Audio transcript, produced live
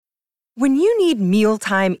When you need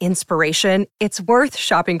mealtime inspiration, it's worth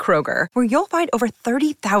shopping Kroger, where you'll find over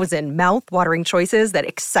 30,000 mouth-watering choices that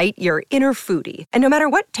excite your inner foodie. And no matter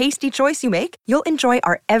what tasty choice you make, you'll enjoy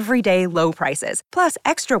our everyday low prices, plus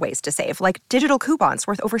extra ways to save, like digital coupons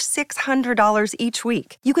worth over $600 each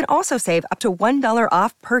week. You can also save up to $1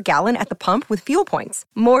 off per gallon at the pump with fuel points.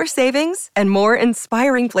 More savings and more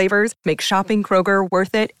inspiring flavors make shopping Kroger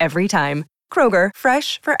worth it every time. Kroger,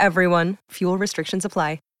 fresh for everyone. Fuel restrictions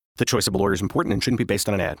apply. The choice of a lawyer is important and shouldn't be based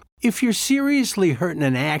on an ad. If you're seriously hurt in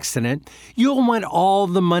an accident, you'll want all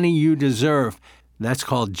the money you deserve. That's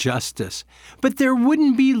called justice. But there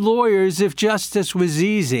wouldn't be lawyers if justice was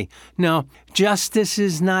easy. No, justice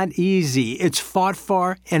is not easy. It's fought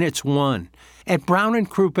for and it's won. At Brown &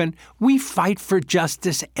 Crouppen, we fight for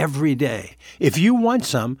justice every day. If you want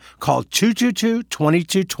some, call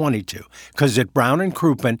 222-2222. Because at Brown &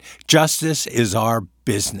 Crouppen, justice is our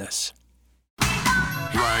business.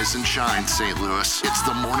 Rise and shine, St. Louis. It's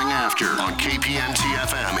the morning after on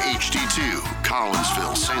KPN-TFM HD2,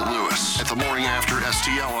 Collinsville, St. Louis. At the morning after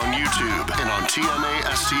STL on YouTube and on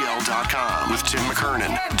TMASTL.com with Tim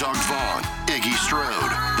McKernan, Doug Vaughn, Iggy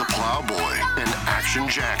Strode, The Plowboy, and Action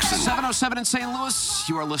Jackson. 7:07 in St. Louis.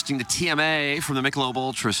 You are listening to TMA from the Michelob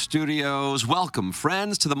Ultra Studios. Welcome,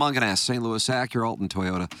 friends, to the Munganess St. Louis Acura Alton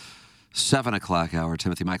Toyota 7 o'clock hour.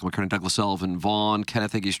 Timothy, Michael McKernan, Douglas Sullivan, Vaughn,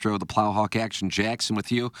 Kenneth Iggy Strode, the Plowhawk, Action Jackson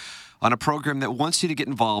with you on a program that wants you to get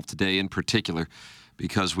involved today in particular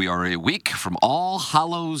because we are a week from All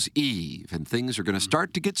Hallows Eve and things are going to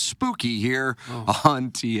start to get spooky here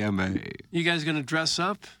on TMA. You guys going to dress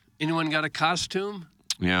up? Anyone got a costume?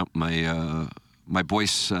 Yeah, my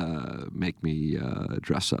boys make me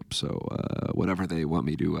dress up, so whatever they want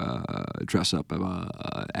me to dress up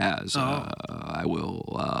as, I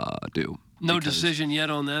will do. No decision yet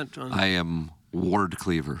on that? I am Ward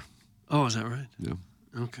Cleaver. Oh, is that right? Yeah.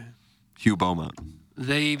 Okay. Hugh Beaumont.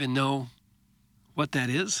 They even know what that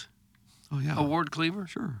is? Oh, yeah. A Ward Cleaver?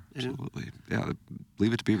 Sure, absolutely. Yeah, I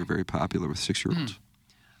believe it to be very popular with 6-year-olds.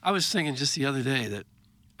 I was thinking just the other day that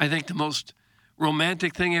I think the most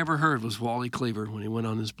romantic thing I ever heard was Wally Cleaver when he went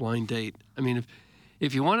on his blind date. I mean,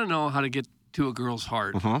 if you want to know how to get to a girl's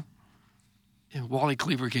heart, and Wally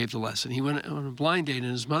Cleaver gave the lesson. He went on a blind date,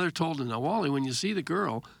 and his mother told him, now, Wally, when you see the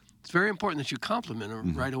girl, it's very important that you compliment her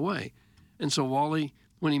right away. And so Wally,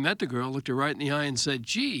 when he met the girl, looked her right in the eye and said,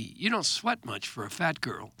 gee, you don't sweat much for a fat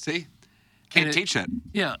girl. See? Can't teach that.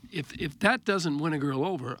 Yeah, if that doesn't win a girl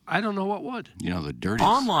over, I don't know what would. You know, the dirtiest...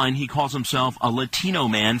 Online, he calls himself a Latino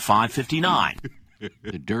man 559.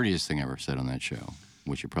 The dirtiest thing I ever said on that show,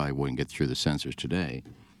 which you probably wouldn't get through the censors today,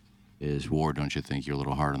 is, Ward, don't you think you're a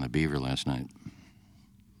little hard on the beaver last night?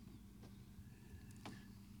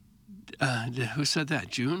 Who said that?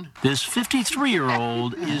 June? This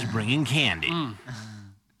 53-year-old is bringing candy.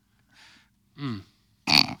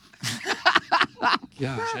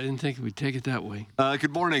 Gosh, I didn't think we'd take it that way.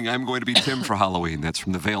 Good morning. I'm going to be Tim for Halloween. That's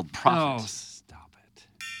from the Veiled Prophet. Oh, stop it.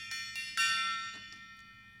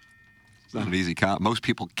 It's not an easy most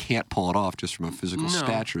people can't pull it off just from a physical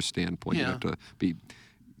stature standpoint. Yeah. You have to be,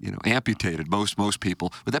 amputated. Most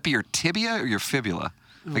people. Would that be your tibia or your fibula?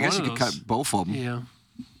 I guess you could cut both of them. Yeah.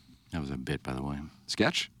 That was a bit, by the way.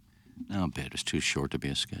 Sketch? No, a bit. It was too short to be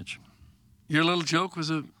a sketch. Your little joke was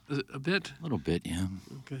a bit? A little bit, yeah.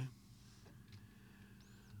 Okay.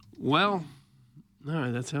 Well, all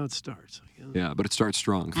right, that's how it starts, I guess. Yeah, but it starts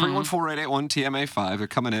strong. 314-881-TMA5. They're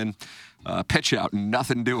coming in. Pitch out,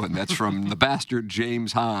 nothing doing. That's from the bastard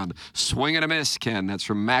James Hahn. Swing and a miss, Ken. That's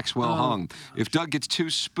from Maxwell Hung. If Doug gets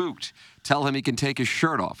too spooked, tell him he can take his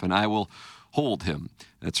shirt off, and I will hold him.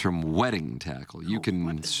 That's from Wedding Tackle. You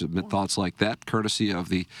can submit thoughts like that, courtesy of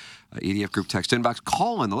the EDF Group text inbox.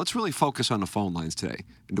 Call in, though. Let's really focus on the phone lines today.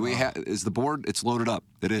 Do we is the board? It's loaded up.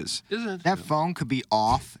 It is. Isn't it? That phone could be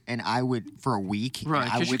off, and I would for a week. Right,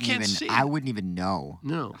 I 'cause you wouldn't can't even. see. I wouldn't even know.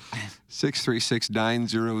 No.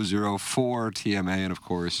 636-9004 TMA, and of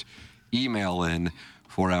course, email in.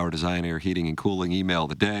 4-hour Design Air Heating and Cooling email of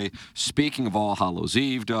the day. Speaking of All Hallows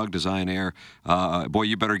Eve, Doug, Design Air, boy,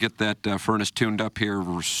 you better get that furnace tuned up here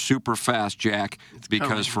super fast, Jack,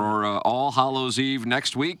 because for All Hallows Eve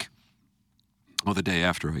next week, the day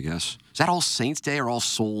after, I guess. Is that All Saints Day or All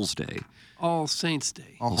Souls Day? All Saints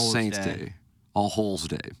Day. All Saints Day. All Holes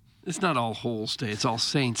Day. It's not All Holes Day. It's All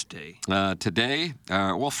Saints Day. Today,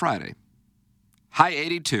 Friday, high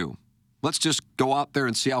 82. Let's just go out there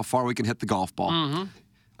and see how far we can hit the golf ball. Mm-hmm.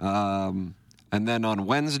 And then on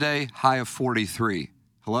Wednesday, high of 43.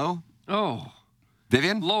 Hello? Oh.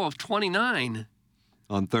 Vivian? Low of 29.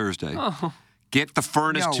 On Thursday. Oh. Get the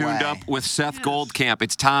furnace tuned up with Seth Goldcamp.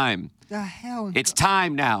 It's time. The hell? It's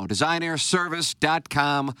time now.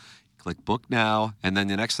 DesignAirService.com. Click book now, and then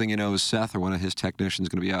the next thing you know is Seth or one of his technicians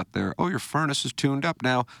going to be out there. Oh, your furnace is tuned up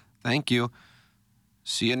now. Thank you.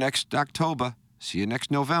 See you next October. See you next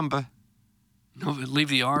November. No, leave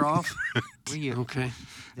the R off? Okay.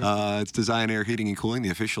 It's Design Air Heating and Cooling, the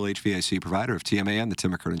official HVAC provider of TMA and the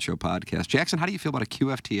Tim McKernan Show podcast. Jackson, how do you feel about a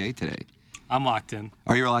QFTA today? I'm locked in.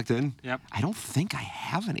 Are you locked in? Yep. I don't think I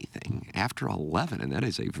have anything after 11, and that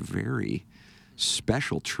is a very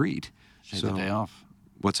special treat. Take the day off.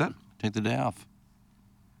 What's that? Take the day off.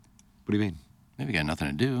 What do you mean? Maybe you got nothing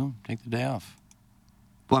to do. Take the day off.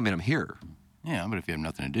 Well, I mean, I'm here. Yeah, but if you have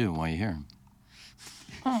nothing to do, why are you here?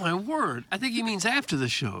 Oh, my word. I think he means after the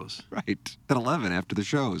shows. Right. At 11, after the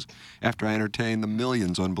shows. After I entertain the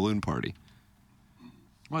millions on Balloon Party.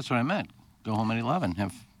 Well, that's what I meant. Go home at 11.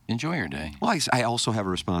 Enjoy your day. Well, I also have a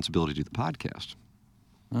responsibility to do the podcast.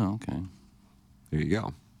 Oh, okay. There you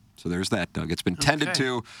go. So there's that, Doug. It's been tended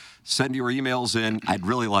to. Send your emails in. I'd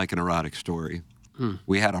really like an erotic story.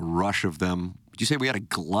 We had a rush of them. Did you say we had a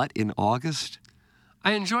glut in August?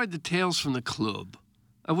 I enjoyed the Tales from the Club.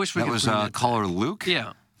 I wish we that could was bring that caller back. Luke?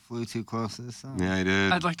 Yeah. Flew too close to the sun. Yeah, I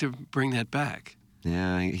did. I'd like to bring that back.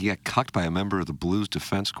 Yeah, he got cucked by a member of the Blues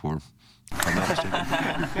Defense Corps.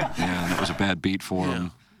 Yeah, that was a bad beat for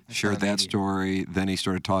him. Shared that story. Then he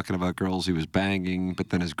started talking about girls he was banging, but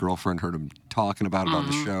then his girlfriend heard him talking about it on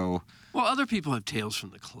the show. Well, other people have Tales from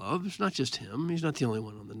the Club. It's not just him. He's not the only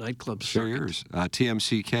one on the nightclub Share circuit. yours.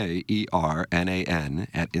 TMCKERNAN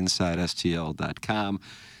at InsideSTL.com.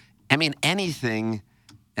 I mean, anything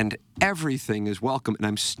and everything is welcome, and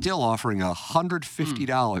I'm still offering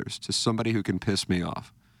 $150 to somebody who can piss me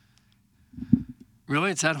off.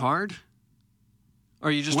 Really? It's that hard?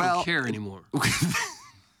 Or you just don't care anymore?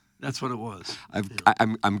 That's what it was.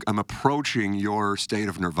 I'm approaching your state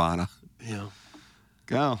of Nirvana. Yeah.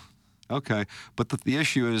 Go. Okay. But the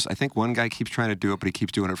issue is, I think one guy keeps trying to do it, but he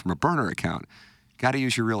keeps doing it from a burner account. Got to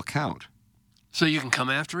use your real account. So you can come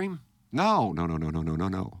after him? No. But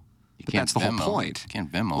that's the whole point. You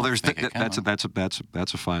can't Venmo. Well, there's a fake account.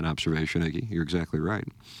 that's a fine observation, Iggy. You're exactly right.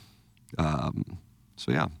 So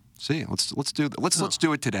yeah, see, let's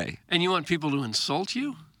do it today. And you want people to insult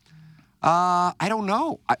you? I don't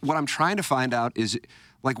know. What I'm trying to find out is,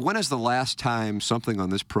 like, when is the last time something on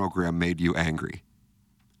this program made you angry?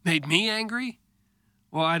 Made me angry?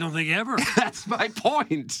 Well, I don't think ever. That's my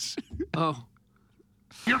point. Oh.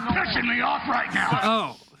 You're pissing me off right now.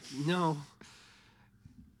 Oh, no.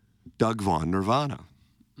 Doug Vaughn, Nirvana.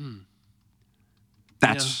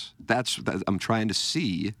 That's I'm trying to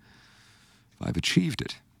see if I've achieved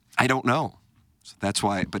it. I don't know. So that's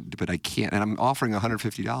why, but I can't, and I'm offering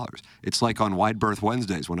 $150. It's like on Wide Berth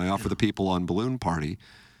Wednesdays when I offer the people on Balloon Party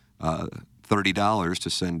 $30 to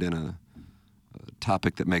send in a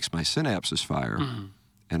topic that makes my synapses fire,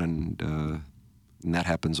 and that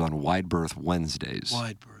happens on Wide Berth Wednesdays.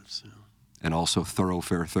 Wide berths, yeah. And also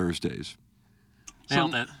Thoroughfare Thursdays.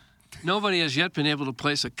 Nailed it. Nobody has yet been able to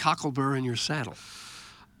place a cocklebur in your saddle.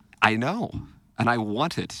 I know, and I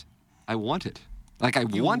want it. Like,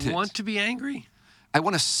 You want it. want to be angry? I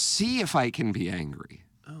want to see if I can be angry.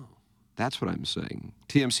 Oh. That's what I'm saying.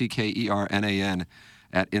 TMCKERNAN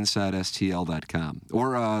at InsideSTL.com.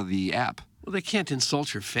 Or the app. Well, they can't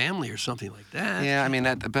insult your family or something like that. Yeah, I mean,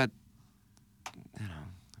 that's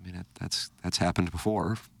happened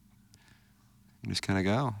before. You just kind of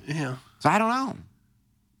go. Yeah. So I don't know.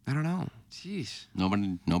 Jeez.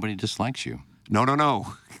 Nobody dislikes you. No.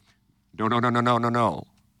 No.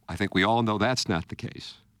 I think we all know that's not the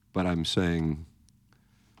case. But I'm saying,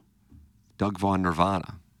 Doug Vaughn,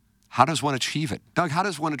 Nirvana. How does one achieve it? Doug, how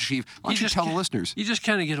does one achieve? Why don't you tell the listeners? You just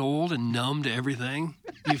kind of get old and numb to everything.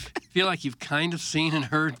 You feel like you've kind of seen and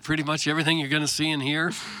heard pretty much everything you're going to see and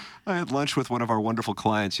hear. I had lunch with one of our wonderful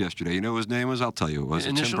clients yesterday. You know who his name was? I'll tell you. It was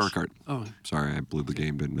Tim Burkhardt. Oh. Sorry, I blew the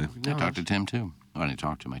game, didn't I? I talked to Tim, too. I didn't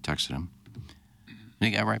talk to him. I texted him. And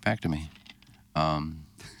he got right back to me.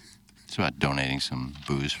 It's about donating some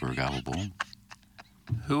booze for a Gobble Bowl.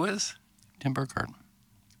 Who is? Tim Burkhardt.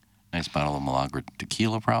 Nice bottle of Milagro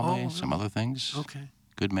tequila, probably. Some other things. Okay.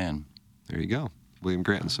 Good man. There you go. William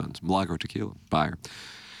Grant and Sons. Milagro tequila. Buyer.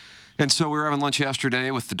 And so we were having lunch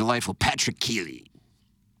yesterday with the delightful Patrick Keeley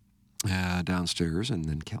downstairs. And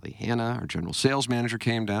then Kelly Hanna, our general sales manager,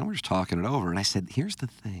 came down. We were just talking it over. And I said, here's the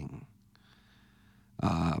thing.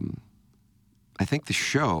 I think the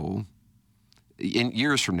show, in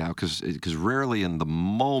years from now, because rarely in the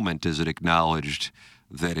moment is it acknowledged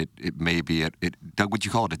that it may be at Doug, would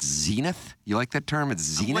you call it its zenith? You like that term? It's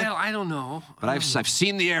zenith? Well, I don't know. But I've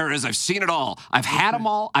seen the eras. I've seen it all. I've had them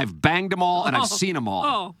all. I've banged them all, and I've seen them all.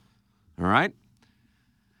 Oh. All right?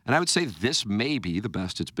 And I would say this may be the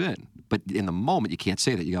best it's been. But in the moment, you can't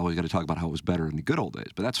say that. You always got to talk about how it was better in the good old days.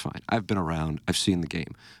 But that's fine. I've been around. I've seen the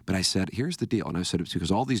game. But I said, here's the deal. And I said, it's because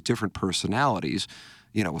all these different personalities,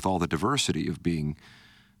 with all the diversity of being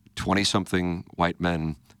 20-something white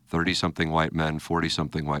men, 30-something white men,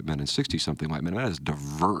 40-something white men, and 60-something white men. That is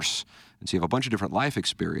diverse. And so you have a bunch of different life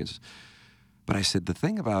experiences. But I said, the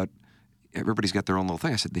thing about everybody's got their own little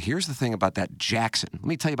thing. I said, here's the thing about that Jackson. Let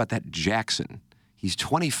me tell you about that Jackson. He's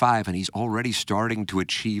 25 and he's already starting to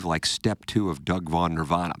achieve like step 2 of Doug Vaughn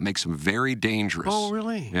Nirvana. Makes him very dangerous. Oh,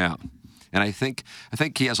 really? Yeah. And I think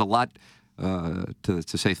he has a lot to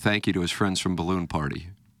say thank you to his friends from Balloon Party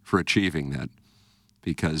for achieving that,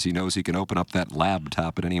 because he knows he can open up that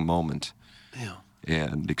laptop at any moment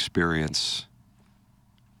and experience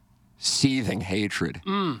seething hatred.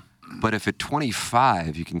 But if at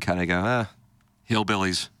 25 you can kind of go,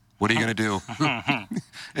 hillbillies, what are you going to do?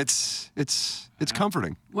 It's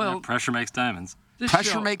comforting. Well, pressure makes diamonds.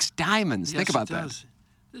 Pressure makes diamonds. Yes, Think about it that. does.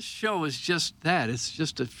 This show is just that. It's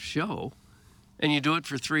just a show. And you do it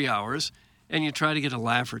for 3 hours, and you try to get a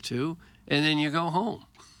laugh or two, and then you go home.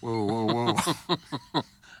 Whoa.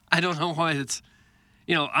 I don't know why it's,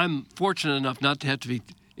 I'm fortunate enough not to have to be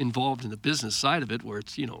involved in the business side of it, where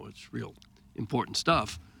it's, it's real important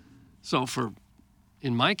stuff. So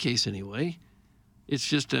in my case anyway, it's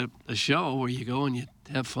just a show where you go and you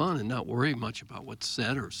have fun and not worry much about what's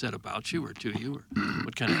said about you or to you or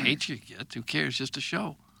what kind of hate you get. Who cares? Just a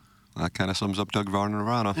show. That kind of sums up Doug Vaughn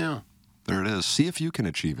Nirvana. Yeah. There it is. See if you can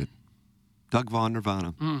achieve it. Doug Vaughn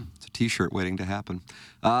Nirvana. It's a T-shirt waiting to happen.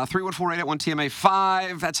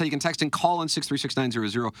 314-881-TMA5. That's how you can text and call in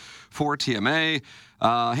 636-900-4TMA.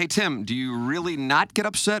 Hey, Tim, do you really not get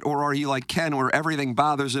upset, or are you like Ken where everything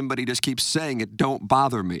bothers him, but he just keeps saying it don't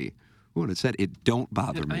bother me? Ooh, and it said it don't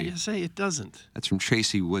bother me. I say it doesn't. That's from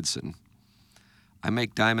Chasey Woodson. I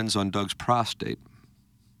make diamonds on Doug's prostate.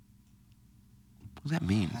 What does that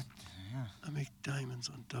mean? I make diamonds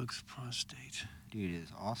on Doug's prostate. Dude,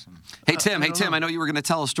 it's awesome. Hey, Tim, I know you were going to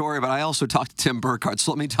tell a story, but I also talked to Tim Burkhardt,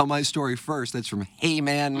 so let me tell my story first. That's from Hey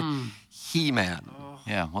Man, He-Man.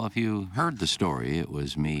 Yeah, well, if you heard the story, it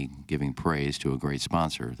was me giving praise to a great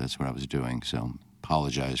sponsor. That's what I was doing, so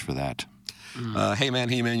apologize for that. Hey Man,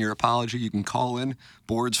 He-Man, your apology. You can call in.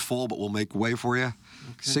 Board's full, but we'll make way for you.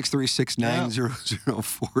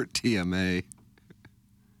 636-9004-TMA.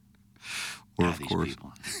 Or, of course...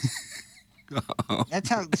 That's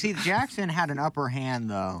how. See, Jackson had an upper hand,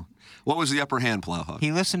 though. What was the upper hand, Plowhawk?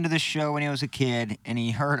 He listened to the show when he was a kid, and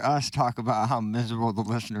he heard us talk about how miserable the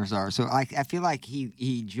listeners are. So I feel like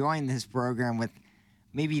he joined this program with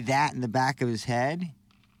maybe that in the back of his head,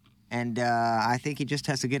 and I think he just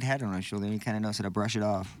has a good head on his shoulder, and he kind of knows how to brush it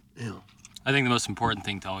off. Yeah. I think the most important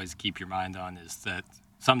thing to always keep your mind on is that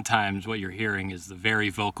sometimes what you're hearing is the very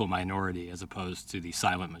vocal minority as opposed to the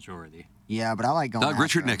silent majority. Yeah, but I like going after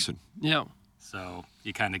Richard him. Nixon. Yeah. So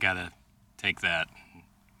you kind of got to take that.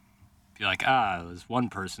 Be like, there's one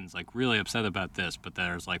person's like really upset about this, but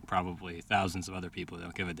there's like probably thousands of other people who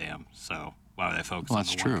don't give a damn. So why would they focus on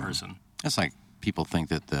the one person? That's like people think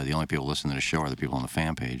that the only people listening to the show are the people on the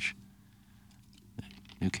fan page.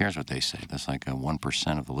 Who cares what they say? That's like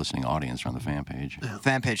 1% of the listening audience are on the fan page. Yeah.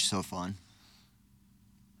 Fan page is so fun.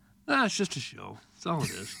 It's just a show. That's all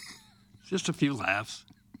it is. It's just a few laughs.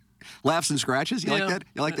 Laughs and scratches? You like that?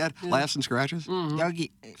 You like that? Yeah. Laughs and scratches? Mm-hmm.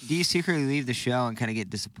 Dougie, do you secretly leave the show and kind of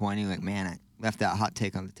get disappointed? Like, man, I left that hot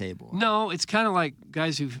take on the table. No, it's kind of like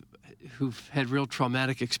guys who've had real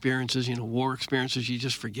traumatic experiences, war experiences. You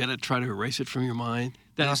just forget it, try to erase it from your mind.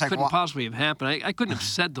 That it's like couldn't possibly have happened. I couldn't have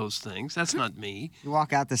said those things. That's not me. You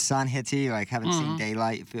walk out, the sun hits you, like haven't seen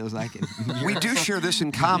daylight. It feels like it. We do share this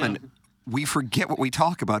in common. Yeah. We forget what we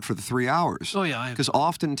talk about for the 3 hours. Oh, yeah. Because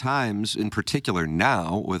oftentimes, in particular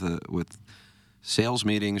now, with sales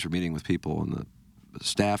meetings or meeting with people and the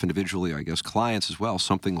staff individually, I guess clients as well,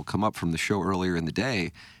 something will come up from the show earlier in the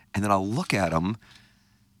day, and then I'll look at them,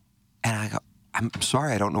 and I go, I'm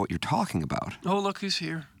sorry, I don't know what you're talking about. Oh, look who's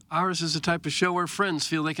here. Ours is the type of show where friends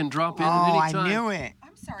feel they can drop in at any time. I knew it.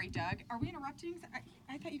 I'm sorry, Doug. Are we interrupting?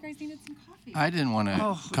 I thought you guys needed some coffee. I didn't want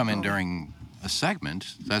to come in during a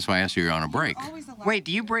segment. That's why I asked you on a break. Wait,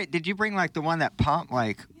 did you bring like the one that pumped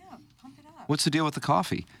like? Yeah, pump it up. What's the deal with the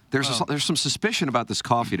coffee? There's some suspicion about this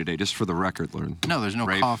coffee today, just for the record, Lauren. No, there's no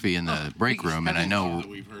coffee in the break room, and I know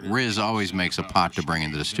Riz always makes a pot to bring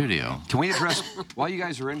into the studio. Can we address, while you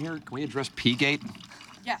guys are in here, can we address P-Gate?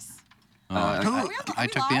 Yes. I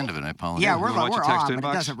took the end of it. I apologize. Yeah, we're on, but inbox? it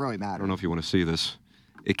doesn't really matter. I don't know if you want to see this.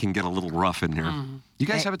 It can get a little rough in here. You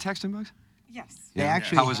guys have a text inbox? Yes. Yeah.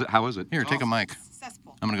 How is it? Here, take a mic.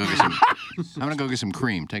 Successful. I'm gonna go get some. I'm gonna go get some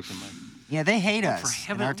cream. Take the mic. Yeah, they hate For us.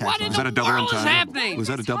 heaven, in our what text in line. the that a double world is entendre? happening? Was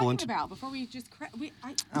that a double talking entendre? about before we just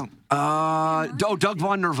Doug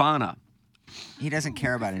Vaughn, Nirvana. He doesn't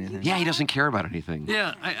care about anything. Yeah, he doesn't care about anything.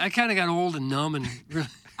 Yeah, I kind of got old and numb and really.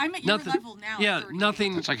 I'm at your Nothing. level now. Yeah,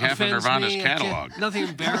 nothing. It's like half of offends Nirvana's me. I can't- catalog. Nothing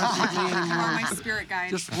embarrasses me You anymore. are my spirit guide.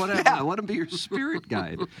 Just whatever. Yeah, let him be your spirit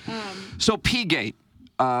guide. So P-Gate,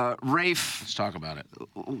 Rafe. Let's talk about it.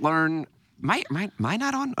 Learn. Am I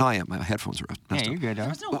not on? Oh, yeah, my headphones are Yeah, messed you're up. good, There though.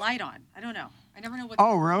 was no light on. I don't know. I never know what.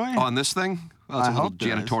 Oh, really? On this thing? Well, it's I a little hope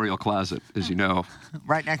there is. janitorial closet, as you know.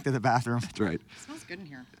 Right next to the bathroom. That's right. It smells good in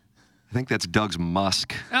here. I think that's Doug's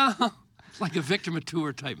musk. Oh, it's like a Victor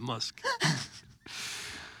Mature type musk.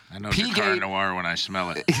 I know it's a Car Noir when I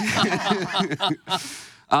smell it.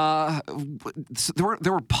 So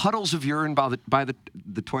there were puddles of urine by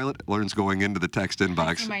the toilet. Lauren's going into the text I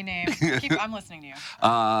inbox. see my name. I'm listening to you.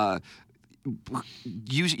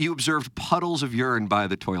 You observed puddles of urine by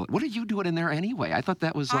the toilet. What are you doing in there anyway? I thought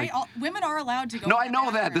that was like. Women are allowed to go. No, in I the know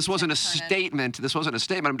that. bathroom This wasn't a to turn it. statement. This wasn't a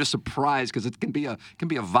statement. I'm just surprised because it can be a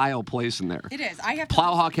vile place in there. It is. I have to.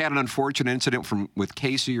 Plowhawk had an unfortunate incident with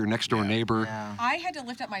Casey, your next door neighbor. Yeah. I had to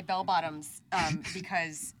lift up my bell bottoms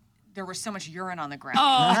because there was so much urine on the ground.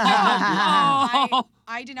 Oh.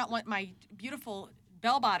 I did not want my beautiful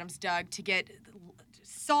bell bottoms, Doug, to get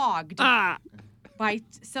sogged by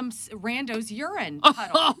some rando's urine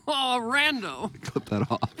puddle. Oh, rando. Cut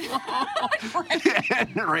that off.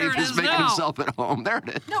 And There Rafe it is is making now. himself at home. There it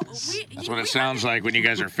is. No, That's what it sounds like when you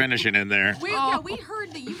guys are finishing in there. we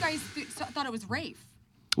heard that you guys thought it was Rafe.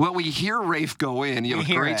 Well, we hear Rafe go in. You have a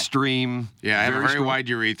hear great it. stream. Yeah, I have a very strong- wide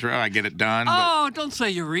urethra. I get it done. Oh, don't say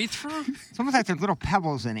urethra. It's almost like there's little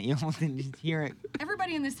pebbles in it. You almost can just hear it.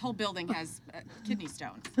 Everybody in this whole building has kidney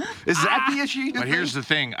stones. Is that the issue? you But think? here's the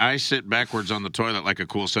thing. I sit backwards on the toilet like a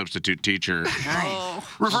cool substitute teacher. Nice.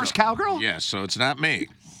 Reverse cowgirl? Yes, so it's not me.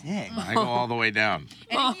 Sick. I go all the way down.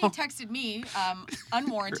 And he texted me,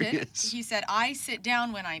 unwarranted. There he is. He said, I sit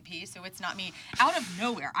down when I pee, so it's not me. Out of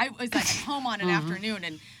nowhere. I was like at home on an afternoon,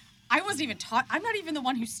 and I wasn't even taught. I'm not even the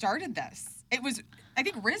one who started this. It was, I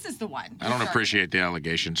think Riz is the one. I don't appreciate the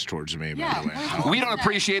allegations towards me, by the way. We don't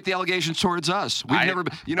appreciate the allegations towards us. We've never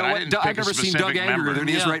been. You know but I what? didn't I've pick a never seen Doug specific angrier member. than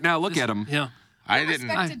he is Yeah. right now. Look at him. Yeah. I didn't.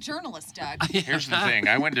 Respected journalist, Doug. Here's the thing.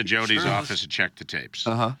 I went to Jody's office and checked the tapes.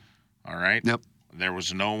 Uh-huh. All right? Yep. There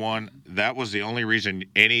was no one. That was the only reason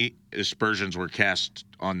any aspersions were cast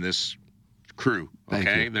on this crew. Thank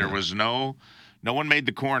Okay? you. There Yeah. was no one made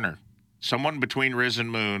the corner. Someone between Riz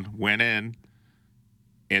and Moon went in,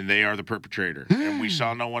 and they are the perpetrator. And we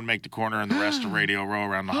saw no one make the corner and the rest of Radio Row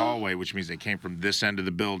around the hallway, which means they came from this end of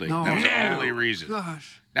the building. No. That was the only reason.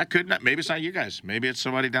 Gosh. That could not. Maybe it's not you guys. Maybe it's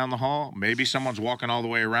somebody down the hall. Maybe someone's walking all the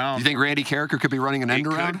way around. You think Randy Carricker could be running an He end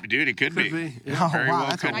around? could, dude, he could be. be, yeah. Very Oh, wow, well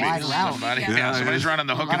that's a could be. wide route. Somebody, Yeah, somebody's running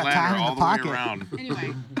the hook A lot and of time ladder in all the the way pocket. around.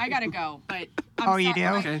 Anyway, I gotta go, but Oh, you do?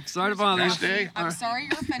 Okay, sorry to bother you. Next day. I'm sorry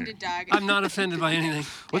you're offended, Doug. I'm not offended by anything.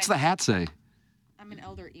 What's the hat say? I'm an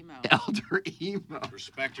elder emo. Elder emo.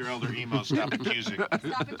 Respect your elder emo. Stop accusing.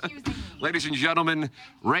 Stop accusing me. Ladies and gentlemen,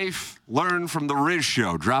 Rafe learned from the Riz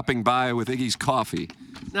Show, dropping by with Iggy's coffee.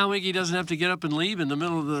 Now Iggy doesn't have to get up and leave in the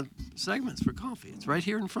middle of the segments for coffee. It's right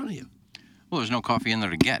here in front of you. Well, there's no coffee in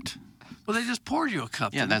there to get. Well, they just poured you a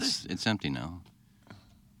cup. Yeah, didn't it's empty now.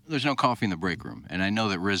 There's no coffee in the break room. And I know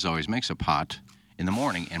that Riz always makes a pot in the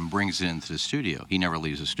morning and brings it into the studio. He never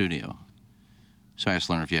leaves the studio. So I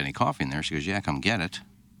asked Leonard if you had any coffee in there. She goes, yeah, come get it.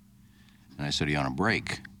 And I said, are you on a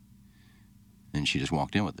break? And she just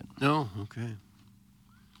walked in with it. they? No, okay.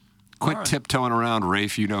 Quit All right. tiptoeing around,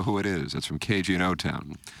 Rafe. You know who it is. That's from KG and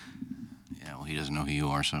O-Town. Yeah, well, he doesn't know who you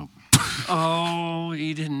are, so. Oh,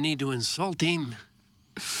 he didn't need to insult him.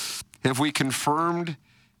 Have we confirmed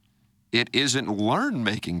it isn't Learn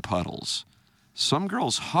making puddles? Some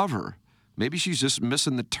girls hover. Maybe she's just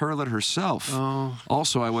missing the turlet herself. Oh.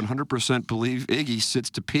 Also, I 100% believe Iggy sits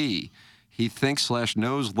to pee. He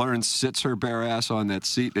thinks/knows Learn sits her bare ass on that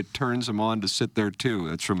seat. It turns him on to sit there, too.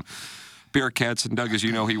 That's from Beer Cats. And Doug, as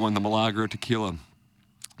you know, he won the Milagro Tequila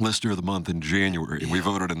Listener of the Month in January. And we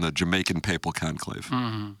voted in the Jamaican Papal Conclave.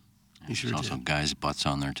 Mm-hmm. He sure There's also did. guys' butts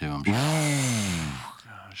on there, too, I'm sure.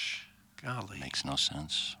 Gosh, golly, Makes no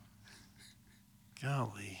sense.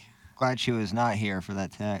 golly. Glad she was not here for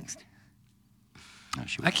that text. No,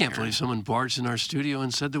 she I wouldn't can't care. believe someone barged in our studio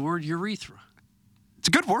and said the word urethra. It's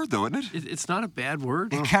a good word, though, isn't it? It's not a bad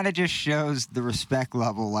word. It kind of just shows the respect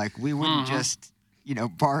level. Like, we wouldn't just,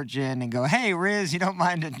 barge in and go, hey, Riz, you don't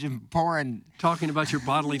mind pouring. Talking about your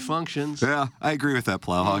bodily functions. Yeah, I agree with that,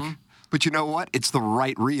 Plowhawk. But you know what? It's the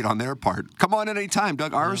right read on their part. Come on at any time,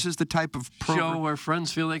 Doug. Ours is the type of program. Show where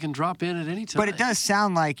friends feel they can drop in at any time. But it does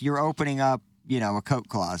sound like you're opening up, a coat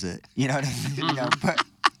closet. You know what I mean? But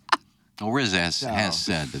Well, Riz has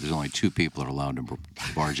said that there's only 2 people that are allowed to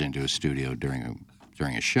barge into a studio during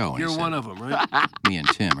a show. And You're one of them, right? Me and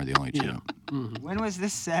Tim are the only 2. when was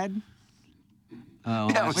this said?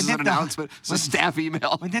 Yeah, it was an announcement. It's a staff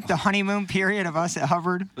email. Was it the honeymoon period of us at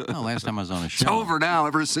Hubbard? No, last time I was on a show. It's over now.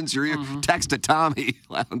 Ever since your text to Tommy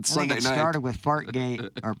on Sunday I think it night. started with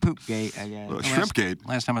Fartgate or Poopgate, I guess. Shrimpgate.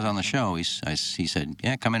 Last time I was on the show, he said,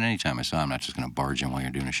 "Yeah, come in anytime." I said, "I'm not just going to barge in while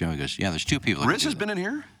you're doing a show." He goes, "Yeah, there's 2 people." Riz has been in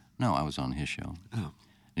here? No, I was on his show. Oh. And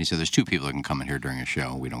he said, "There's 2 people that can come in here during a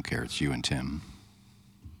show. We don't care. It's you and Tim."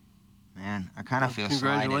 Man, I kind of feel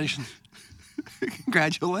Congratulations.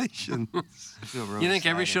 Congratulations. I feel real You think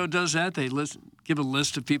every slighted. show does that? They give a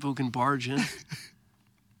list of people who can barge in?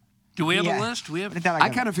 Do we have a list? We have. I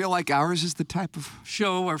kind of feel like ours is the type of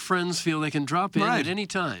show our friends feel they can drop in at any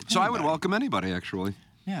time. So I would welcome anybody, actually.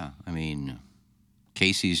 Yeah, I mean,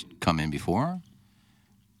 Casey's come in before.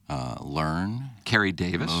 Learn. Carrie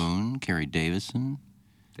Davis. Moon. Carrie Davison.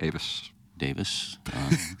 Davis.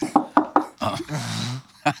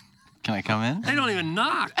 Can I come in? They don't even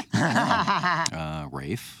knock.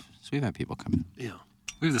 Rafe. So we've had people come in. Yeah.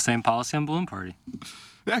 We have the same policy on Balloon Party.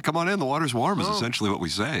 Yeah, come on in. The water's warm is Oh. essentially what we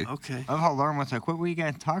say. Okay. I love how Lauren was like, "What were you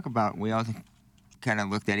going to talk about?" We all kind of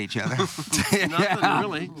looked at each other. Nothing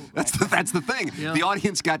really. That's the thing. Yeah. The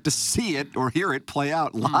audience got to see it or hear it play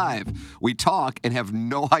out live. We talk and have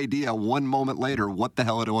no idea one moment later what the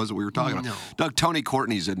hell it was that we were talking about. No. Doug, Tony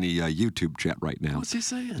Courtney's in the YouTube chat right now. What's he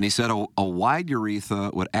saying? And he said a wide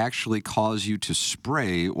urethra would actually cause you to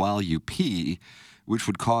spray while you pee, which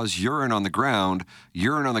would cause urine on the ground.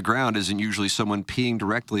 Urine on the ground isn't usually someone peeing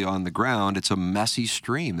directly on the ground. It's a messy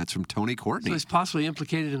stream. That's from Tony Courtney. So he's possibly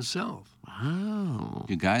implicated himself. Wow.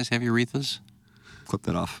 You guys have urethras? Clip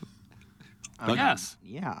that off. Yes.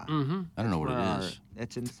 Yeah. Mm-hmm. I don't know what it is.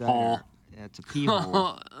 It's inside. Hole. Yeah, it's a pee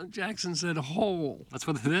hole. Jackson said hole. That's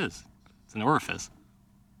what it is. It's an orifice.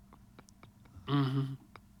 Mm-hmm.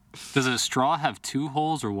 Does a straw have 2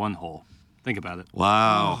 holes or 1 hole? Think about it.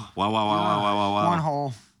 Wow. Wow. One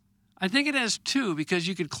hole. I think it has 2 because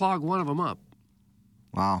you could clog one of them up.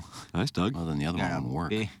 Wow. Nice, Doug. Well, then the other one wouldn't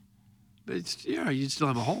work. But you'd still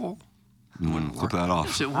have a hole. Wouldn't clip that off.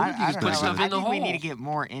 Yes, it would. I You just don't put know. stuff I in the think hole. we need to get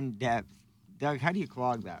more in depth. Doug, how do you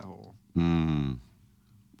clog that hole?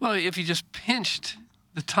 Well, if you just pinched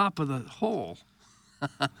the top of the hole,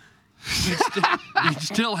 you'd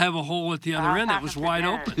still have a hole at the other end that was wide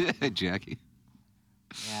open. Hey, Jackie.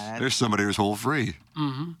 Yeah, There's somebody who's hole free.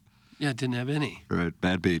 Mm-hmm. Yeah, it didn't have any. Right.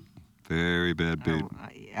 Bad beat. Very bad beat.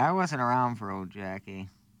 I wasn't around for old Jackie.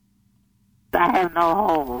 I have no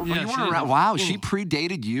hole. Yeah, you weren't around. Wow, she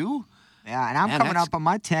predated you? Yeah, and I'm Man, coming that's- up on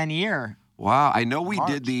my 10-year. Wow, I know we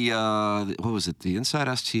March. did the, what was it, the Inside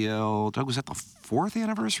STL. Doug, was that the 4th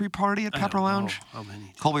anniversary party at Pepper Lounge? How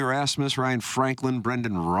many? Colby Rasmus, Ryan Franklin,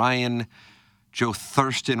 Brendan Ryan, Joe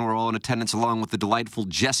Thurston were all in attendance, along with the delightful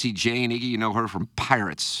Jessie Jane. Iggy, you know her from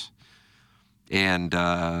Pirates. And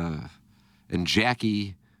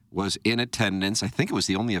Jackie was in attendance. I think it was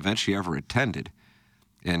the only event she ever attended.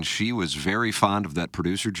 And she was very fond of that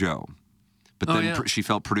producer Joe. But then she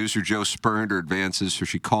felt producer Joe spurned her advances, so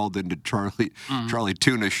she called into Charlie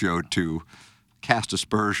Tuna's show to cast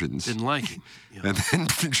aspersions. Didn't like him. And then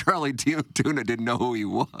Charlie Tuna didn't know who he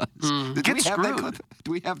was. Did we have that clip?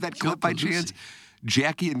 Do we have that clip by chance?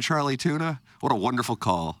 Jackie and Charlie Tuna? What a wonderful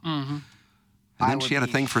call. Mm-hmm. And then she had a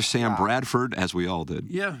thing for Sam Bradford, as we all did.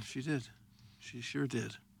 Yeah, she did. She sure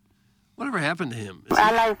did. Whatever happened to him?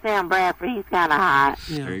 I like Sam Bradford. He's kind of hot.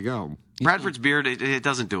 Yeah. There you go. Bradford's beard, it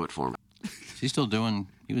doesn't do it for me. He's still doing,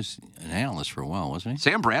 he was an analyst for a while, wasn't he?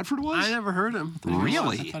 Sam Bradford was? I never heard him.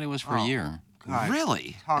 Really? I thought he was for a year. God,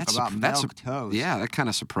 Really? Talk about milk toast. Yeah, that kind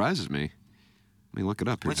of surprises me. Let me look it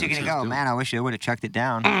up here. What's he going to go? Man, I wish I would have chucked it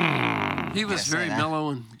down. He was very mellow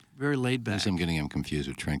and very laid back. I'm getting him confused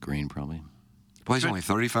with Trent Green, probably. Boy, he's only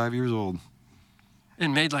 35 years old.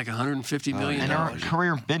 And made like $150 million. And her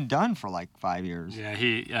career been done for like 5 years. Yeah,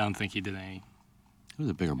 I don't think he did any. Who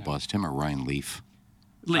was a bigger bust, him or Ryan Leaf?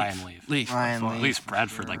 Ryan Leaf. Ryan At Leaf. least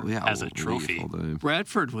Bradford has a trophy.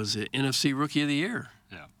 Bradford was the NFC Rookie of the Year.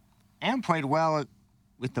 Yeah. And played well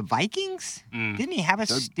with the Vikings. Didn't he have a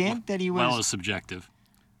stint that he was? Oh, Well, it's subjective.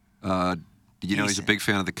 Did you know he's a big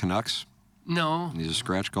fan of the Canucks? No. He's a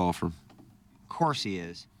scratch golfer. Of course he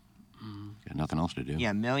is. Got nothing else to do.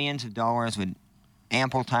 Yeah, millions of dollars with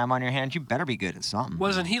ample time on your hands. You better be good at something.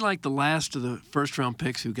 Wasn't he like the last of the first-round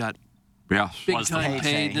picks who got big time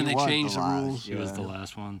paid, then they changed the rules? He was the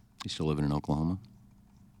last one. He's still living in Oklahoma?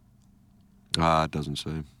 It doesn't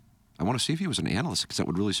say. I want to see if he was an analyst, because that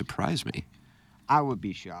would really surprise me. I would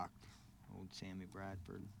be shocked. Old Sammy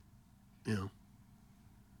Bradford. Yeah.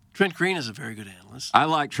 Trent Green is a very good analyst. I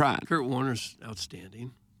like Trent. Kurt Warner's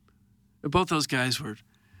outstanding. Both those guys were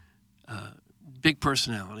big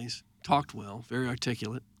personalities, talked well, very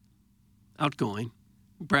articulate, outgoing.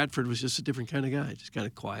 Bradford was just a different kind of guy, just kind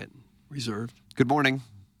of quiet and reserved. Good morning.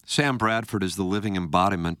 Sam Bradford is the living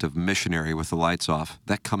embodiment of missionary with the lights off.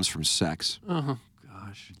 That comes from sex. Oh,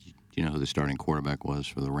 gosh. Do you know who the starting quarterback was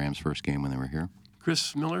for the Rams' first game when they were here?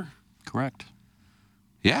 Chris Miller? Correct.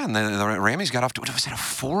 Yeah, and the Rammies got off to, what was that, a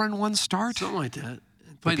 4-1 start? Something like that.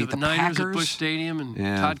 Played beat the the Niners Packers. at Busch Stadium, and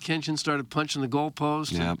Todd Kenshin started punching the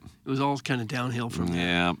goalpost. Yep. It was all kind of downhill from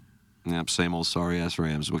there. Yep, same old sorry-ass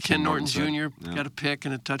Rams. What Ken Norton said. Jr. Yep. got a pick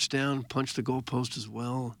and a touchdown, punched the goalpost as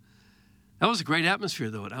well. That was a great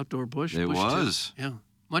atmosphere, though, at Outdoor Busch. It Busch was. too. Yeah,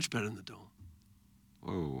 much better than the Dome.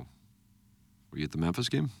 Whoa. Were you at the Memphis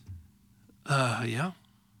game? Yeah.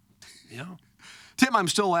 Tim, I'm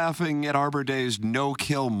still laughing at Arbor Day's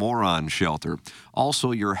no-kill moron shelter.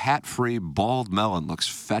 Also, your hat-free bald melon looks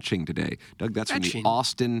fetching today. Doug, that's from the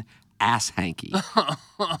Austin Ass Hanky.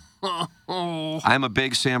 I'm a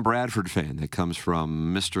big Sam Bradford fan. That comes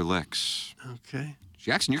from Mr. Licks. Okay.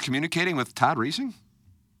 Jackson, you're communicating with Todd Reesing?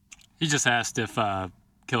 He just asked if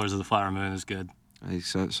Killers of the Flower Moon is good. I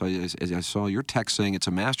saw your text saying it's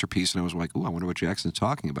a masterpiece, and I was like, ooh, I wonder what Jackson's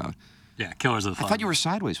talking about. Yeah, Killers of the Flower I thought you were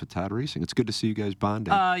sideways with Todd Reesing. It's good to see you guys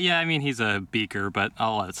bonding. Yeah, I mean, he's a beaker, but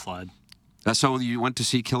I'll let it slide. So you went to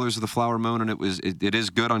see Killers of the Flower Moon, and it is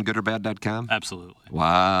good on goodorbad.com? Absolutely.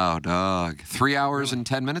 Wow, dog. 3 hours and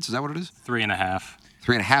 10 minutes? Is that what it is? 3.5.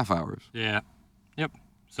 3.5 hours. Yeah. Yep.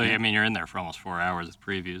 So, I mean, you're in there for almost 4 hours with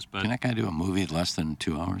previews. But Can that guy do a movie less than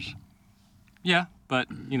 2 hours? Yeah, but,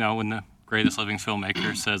 you know, when the greatest living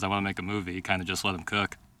filmmaker says, I want to make a movie, you kind of just let him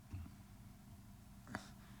cook.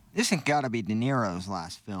 This has got to be De Niro's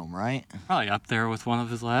last film, right? Probably up there with one of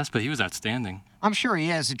his last, but he was outstanding. I'm sure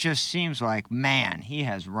he is. It just seems like, man, he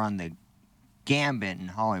has run the gambit in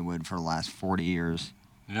Hollywood for the last 40 years.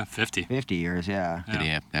 Yeah, 50. 50 years, yeah. Did he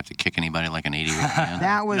have to kick anybody like an 80-year-old man?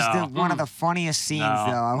 That was one of the funniest scenes,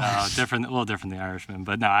 though. No, a little different than The Irishman.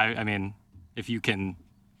 But no, I mean, if you can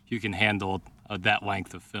handle that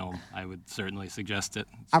length of film, I would certainly suggest it.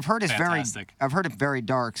 I've heard it's fantastic. I've heard it very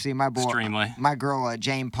dark. See, my boy, Extremely. my girl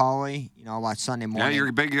Jane Pauley. You know, I watch Sunday morning. Yeah, you're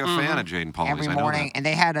a big fan of Jane Pauley's. Every I know morning, that. and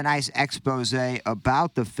they had a nice expose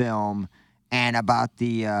about the film and about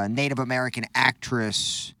the Native American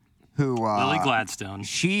actress who Lily Gladstone.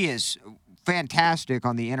 She is fantastic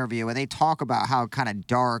on the interview, and they talk about how kind of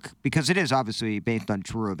dark, because it is obviously based on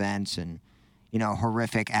true events and, you know,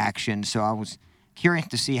 horrific action. So I was curious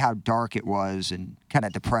to see how dark it was and kind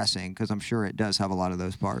of depressing, because I'm sure it does have a lot of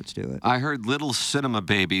those parts to it. I heard little cinema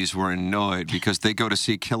babies were annoyed because they go to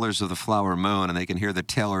see Killers of the Flower Moon and they can hear the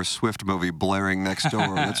Taylor Swift movie blaring next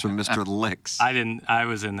door. That's from Mr. Licks. I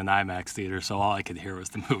was in an IMAX theater, so all I could hear was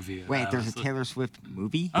the movie. Wait, there's a Taylor Swift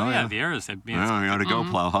movie? Oh, yeah, the Eras. I mean, you ought to go,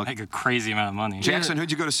 Plowhawk. Like a crazy amount of money. Jackson, who'd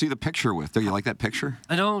you go to see the picture with? Do you like that picture?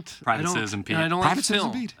 I don't. Private Citizen Pete. I don't Private like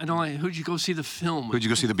Citizen film. Pete? I don't like. Who'd you go see the film with? Who'd you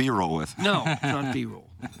go see the B-roll with? No, not B-roll.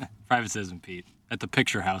 Private Citizen Pete at the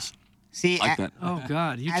Picture House. See, like that. Oh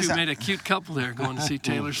God, you two made a cute couple there going to see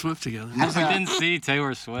Taylor Swift together. We didn't see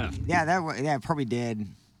Taylor Swift. Yeah, probably did.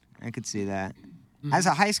 I could see that. Mm-hmm. As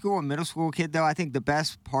a high school and middle school kid, though, I think the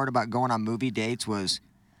best part about going on movie dates was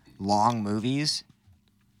long movies.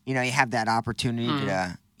 You know, you have that opportunity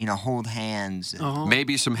to, you know, hold hands. And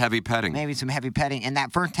Maybe some heavy petting. maybe some heavy petting. And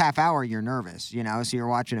that first half hour, you're nervous, you know? So you're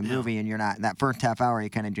watching a movie and you're not, that first half hour, you're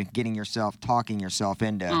kind of just talking yourself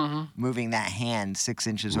into moving that hand 6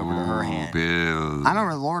 inches over to her hand. Bill. I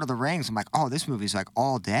remember Lord of the Rings. I'm like, oh, this movie's like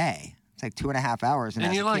all day. It's like 2.5 hours. And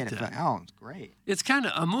as you a like kid, that. oh, it's great. It's kind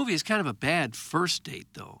of a movie is kind of a bad first date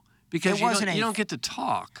though, because It wasn't you don't get to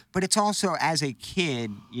talk. But it's also, as a kid,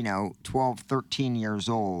 you know, 12, 13 years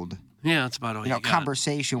old, Yeah, that's about all you know, got.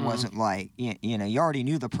 conversation wasn't like, you know, you already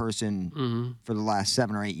knew the person for the last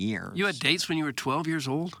 7 or 8 years. You had dates when you were 12 years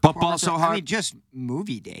old? Football so hard. I mean, just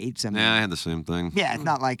movie dates. I mean, Yeah, I had the same thing. yeah, it's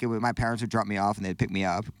not like my parents would drop me off and they'd pick me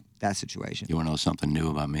up. That situation. You want to know something new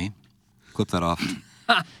about me? Clip that off.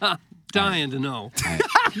 Dying to know.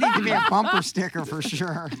 Need to be a bumper sticker for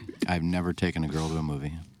sure. I've never taken a girl to a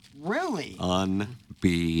movie. Really? Unbelievable.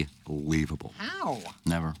 How?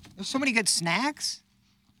 Never. There's so many good snacks.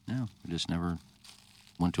 No, I just never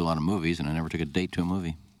went to a lot of movies, and I never took a date to a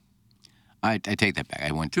movie. I take that back.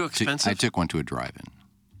 I went Too expensive? I took one to a drive-in.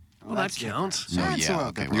 Well, that counts. So That's a yeah, little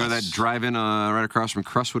okay. different. You know that drive-in right across from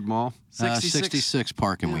Crestwood Mall? 66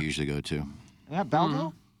 parking we usually go to. Yeah,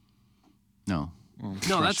 Belleville? No.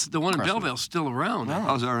 No, that's the one in Crestwood. Belleville's still around.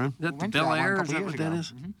 Oh, is that right? Is that the Went to that Bel one a Air? Is couple that years what that ago.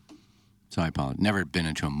 is? So I apologize. Never been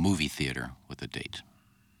into a movie theater with a date.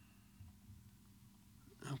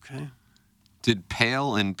 Okay. Did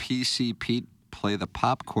Pale and PC Pete play the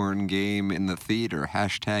popcorn game in the theater?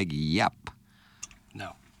 #yep.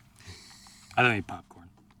 No. I don't eat popcorn.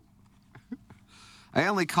 I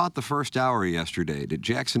only caught the first hour yesterday. Did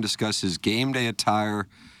Jackson discuss his game day attire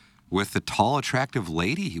with the tall, attractive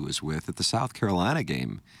lady he was with at the South Carolina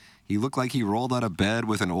game? He looked like he rolled out of bed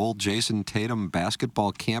with an old Jason Tatum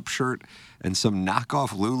basketball camp shirt and some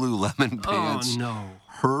knockoff Lululemon pants. Oh, no.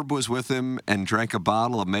 Herb was with him and drank a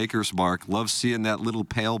bottle of Maker's Mark. Loved seeing that little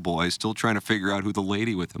pale boy, still trying to figure out who the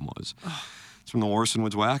lady with him was. It's from the Orson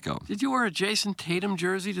Woods Wacko. Did you wear a Jason Tatum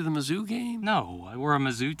jersey to the Mizzou game? No, I wore a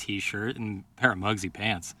Mizzou T-shirt and a pair of Muggsy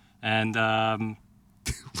pants. And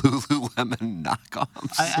Lululemon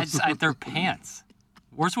knockoffs. they're pants.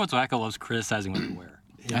 Orson Woods Wacko loves criticizing what you wear.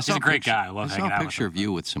 I He's saw a great picture- guy. I love hanging saw out a picture with him. of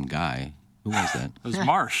you with some guy. Who was that? It was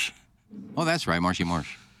Marsh. Oh, that's right, Marshy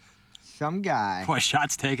Marsh. Some guy. Boy,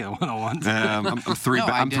 shots taken at 101.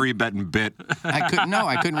 I'm three betting bit. I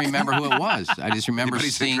couldn't remember who it was. I just remember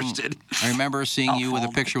Anybody's seeing. interested? I remember seeing you with a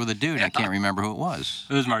picture with a dude. Yeah. I can't remember who it was.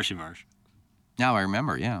 It was Marshy Marsh. Now I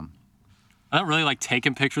remember. Yeah. I don't really like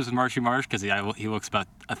taking pictures with Marshy Marsh because he looks about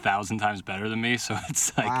 1,000 times better than me. So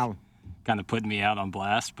it's like kind of putting me out on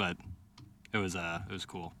blast. But it was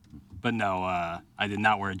cool. But no, I did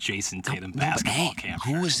not wear a Jason Tatum basketball camp.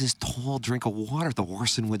 Who was this tall drink of water the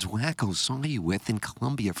Orson Woods Wacko saw you with in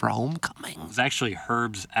Columbia for homecoming? It was actually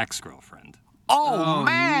Herb's ex-girlfriend. Oh,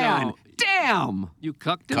 man! no. Damn! You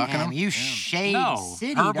cucked him? Cucking him? You shade No,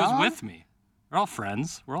 city, Herb dog. was with me. We're all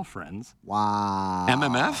friends. Wow.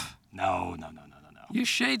 MMF? No. You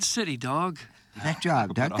shade city, dog. Nice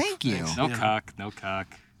job, Doug. Thank you. No cuck.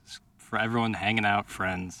 It's for everyone hanging out,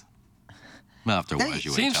 friends. Well, if there was,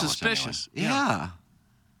 you would Seems tell us suspicious. Yeah.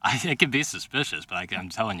 It can be suspicious, but I'm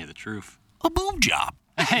telling you the truth. A boob job.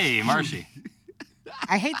 Hey, Marshy.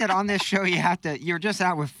 I hate that on this show you're just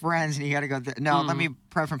out with friends and you got to go. No, let me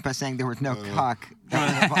preface by saying there was no cuck.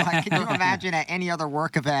 Like, can you imagine at any other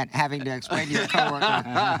work event having to explain to your coworker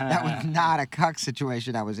that was not a cuck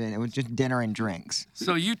situation I was in? It was just dinner and drinks.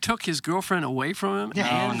 So you took his girlfriend away from him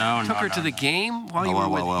and No, took her to the game while you were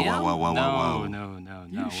with him?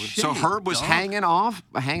 No. So Herb was hanging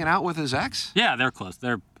out with his ex? Yeah, they're close.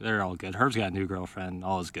 They're all good. Herb's got a new girlfriend.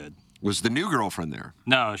 All is good. Was the new girlfriend there?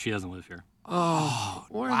 No, she doesn't live here. Oh,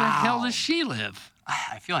 where the hell does she live?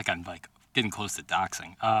 I feel like I'm getting close to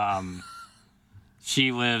doxing.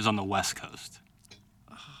 She lives on the West Coast.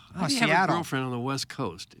 How do you have a girlfriend on the West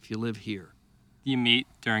Coast if you live here? You meet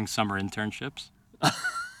during summer internships.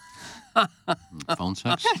 Phone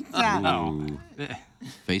sex? No.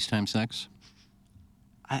 FaceTime sex?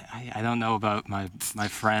 I don't know about my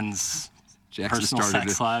friends' Jackson personal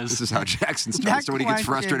sex lives. This is how Jackson starts when he gets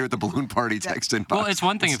frustrated with the balloon party text inbox. Well, it's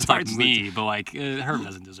one thing if it's like me, but Herb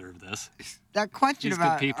doesn't deserve this. That question He's good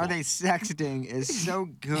about people. are they sexting is so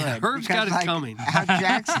good. Yeah, Herb's got it coming. How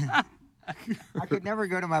Jackson, I could never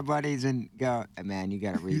go to my buddies and go, hey, man, you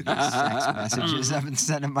got to read these sex messages I've been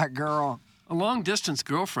sending my girl. A long-distance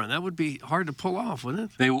girlfriend, that would be hard to pull off,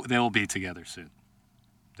 wouldn't it? They will be together soon.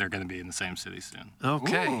 They're going to be in the same city soon.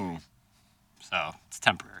 Okay. Ooh. So it's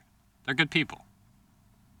temporary. They're good people.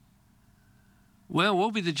 Well,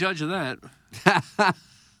 we'll be the judge of that.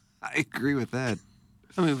 I agree with that.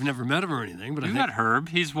 I mean, we've never met him or anything, but You I think... met Herb.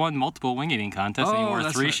 He's won multiple wing eating contests, and he wore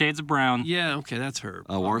that's 3 right. shades of brown. Yeah, okay, that's Herb.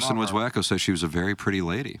 Orson Woods Wacko says she was a very pretty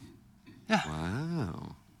lady. Yeah.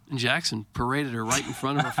 Wow. And Jackson paraded her right in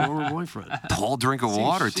front of her former boyfriend. Tall drink of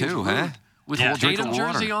water, too, huh? With Yeah, a drink Tatum of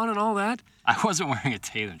water. jersey on and all that? I wasn't wearing a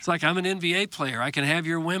Tatum. It's like I'm an NBA player. I can have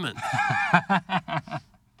your women.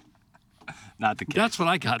 Not the case. That's what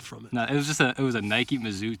I got from it. No, it was just it was a Nike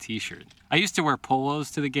Mizzou T-shirt. I used to wear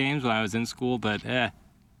polos to the games when I was in school, but I'll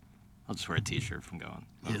just wear a T-shirt from going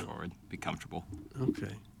forward. Be comfortable.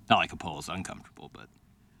 Okay. Not like a polo's uncomfortable, but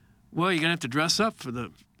Well, you're going to have to dress up for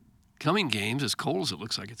the coming games, as cold as it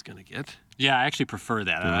looks like it's going to get. yeah, I actually prefer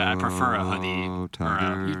that. I prefer a hoodie.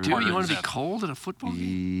 You do? You want to be cold at a football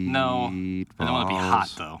game? No, I don't want to be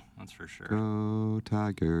hot though. That's for sure. Go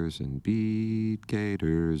Tigers and beat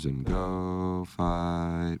Gators and go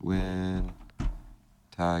fight, win.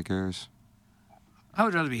 Tigers. I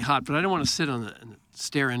would rather be hot, but I don't want to sit and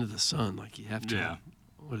stare into the sun like you have to. Yeah.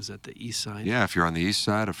 What is that? The east side. Yeah, if you're on the east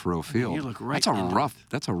side of Faroe Field. You look right That's a into rough.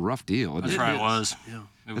 That's a rough deal. Isn't That's it? where I was. Yeah.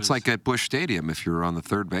 It's like at Busch Stadium if you're on the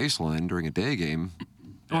third baseline during a day game.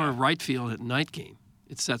 Or a right field at night game.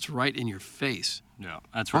 It sets right in your face. Yeah,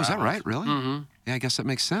 that's Oh, where is I that was. right? Really? Mm-hmm. Yeah, I guess that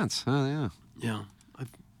makes sense. Oh, yeah. Yeah.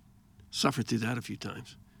 I've suffered through that a few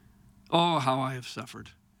times. Oh, how I have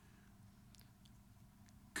suffered.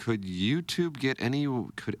 Could YouTube get any?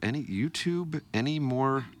 Could any YouTube any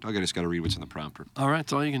more? Doug, I just got to read what's in the prompter. All right,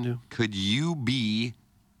 that's all you can do. Could you be?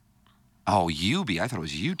 Oh, you be. I thought it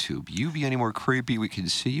was YouTube. You be any more creepy? We can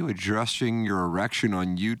see you adjusting your erection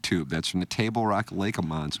on YouTube. That's from the Table Rock Lake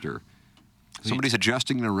Monster. Somebody's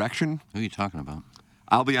adjusting an erection? Who are you talking about?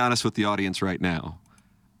 I'll be honest with the audience right now.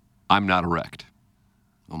 I'm not erect.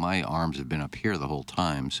 Well, my arms have been up here the whole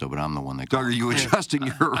time, but I'm the one they call... Doug, are you adjusting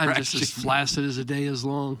your erection? I'm just as flaccid as a day is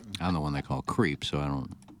long. I'm the one they call creep, so I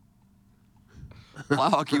don't... Will I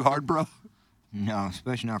hug you hard, bro? No,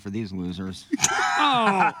 especially not for these losers.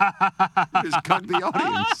 Oh! Just cuck the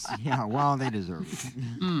audience. Yeah, well, they deserve it.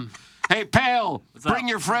 Hey, pal, bring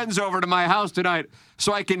your friends over to my house tonight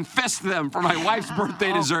so I can fist them for my wife's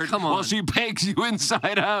birthday dessert while she bakes you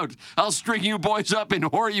inside out. I'll string you boys up and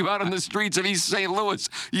whore you out on the streets of East St. Louis,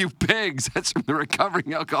 you pigs. That's from the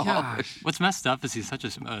recovering alcoholic. What's messed up is he's such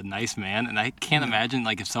a nice man, and I can't imagine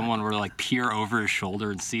if someone were to peer over his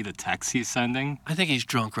shoulder and see the text he's sending. I think he's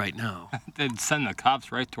drunk right now. They'd send the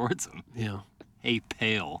cops right towards him. Yeah. Hey,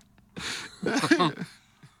 pale.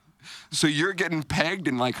 So you're getting pegged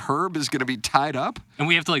and Herb is going to be tied up? And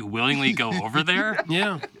we have to willingly go over there?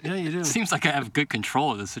 Yeah, you do. Seems like I have good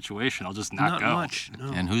control of the situation. I'll just not go. Not much,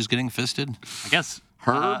 no. And who's getting fisted? I guess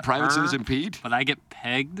Herb, Private Citizen Pete? But I get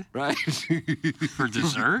pegged right for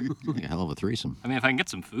dessert? A hell of a threesome. I mean, if I can get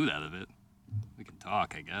some food out of it, we can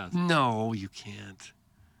talk, I guess. No, you can't.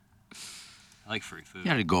 I like free food.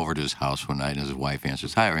 You had to go over to his house one night, and his wife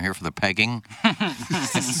answers, "Hi, I'm here for the pegging."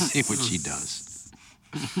 See what she does.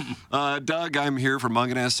 Doug, I'm here for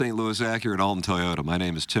Munganess St. Louis Acura and Alton Toyota. My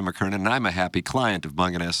name is Tim McKernan, and I'm a happy client of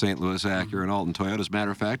Munganess St. Louis Acura and Alton Toyota. As a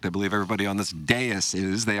matter of fact, I believe everybody on this dais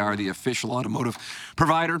is. They are the official automotive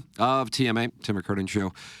provider of TMA, Tim McKernan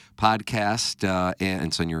Show podcast,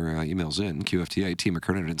 and send your emails in, QFTA, Tim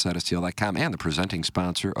McKernan at InsideSTL.com, and the presenting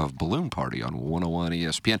sponsor of Balloon Party on 101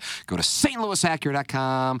 ESPN. Go to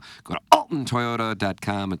stlouisacura.com, go to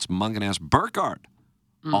altontoyota.com. It's Munganess Burkhardt.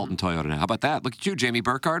 Alton Toyota now. How about that? Look at you, Jamie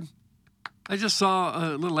Burkhardt. I just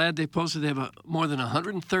saw a little ad they posted. They have more than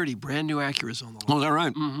 130 brand new Acuras on the lot. Oh, is that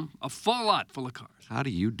right? Mm-hmm. A full lot full of cars. How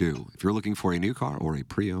do you do? If you're looking for a new car or a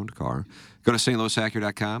pre-owned car, go to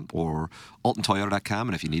stlouisacura.com or altontoyota.com,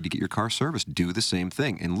 and if you need to get your car serviced, do the same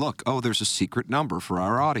thing. And look, there's a secret number for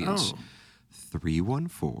our audience.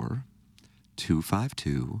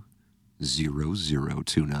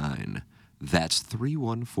 314-252-0029. That's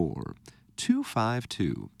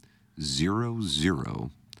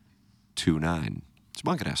 314-252-0029. It's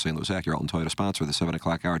Munganess, St. Louis Acura, Alton Toyota, sponsor of the 7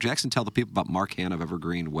 o'clock hour. Jackson, tell the people about Mark Hanna of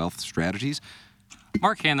Evergreen Wealth Strategies.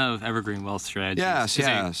 Mark Hanna of Evergreen Wealth Strategies.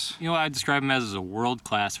 Yes. What I describe him as a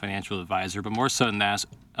world-class financial advisor, but more so than that,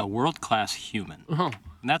 a world-class human. Uh-huh.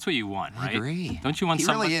 And that's what you want, right? I agree. Don't you want he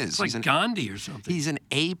somebody? Really is. It's like Gandhi or something. He's an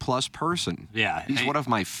A-plus person. Yeah. He's one of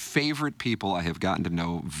my favorite people I have gotten to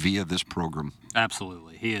know via this program.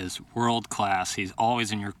 Absolutely. He is world-class. He's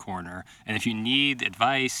always in your corner. And if you need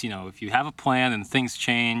advice, if you have a plan and things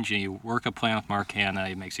change and you work a plan with Mark Hanna,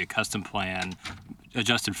 he makes you a custom plan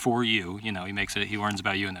adjusted for you. He learns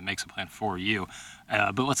about you and then makes a plan for you.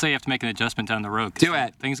 But let's say you have to make an adjustment down the road. Do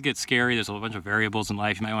it. Things get scary. There's a bunch of variables in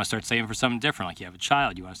life. You might want to start saving for something different. Like you have a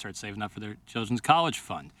child. You want to start saving up for their children's college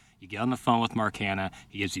fund. You get on the phone with Mark Hanna.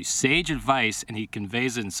 He gives you sage advice, and he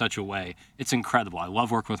conveys it in such a way. It's incredible. I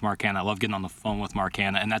love working with Mark Hanna. I love getting on the phone with Mark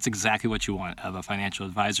Hanna, and that's exactly what you want of a financial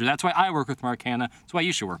advisor. That's why I work with Mark Hanna. That's why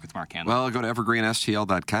you should work with Mark Hanna. Well, go to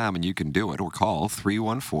evergreenstl.com, and you can do it, or call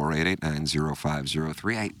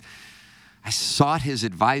 314-889-0503. I sought his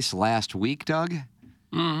advice last week, Doug,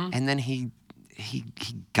 and then he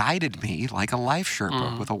guided me like a life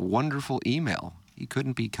Sherpa with a wonderful email. He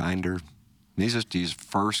couldn't be kinder. He's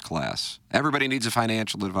first class. Everybody needs a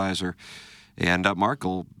financial advisor. And Mark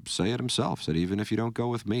will say it himself, said even if you don't go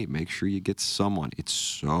with me, make sure you get someone. It's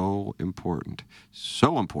so important.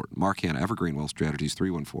 So important. Mark Hanna, Evergreen Wealth Strategies,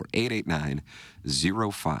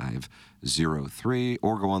 314-889-0503,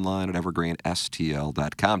 or go online at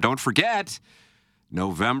evergreenstl.com. Don't forget,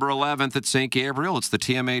 November 11th at St. Gabriel, it's the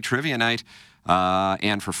TMA Trivia Night.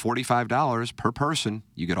 And for $45 per person,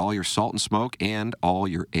 you get all your Salt and Smoke and all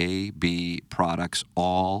your AB products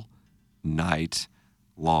all night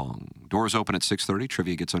long. Doors open at 6:30.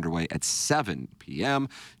 Trivia gets underway at 7 p.m.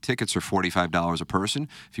 Tickets are $45 a person.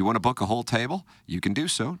 If you want to book a whole table, you can do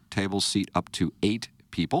so. Tables seat up to 8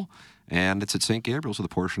 people. And it's at St. Gabriel's with a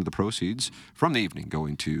portion of the proceeds from the evening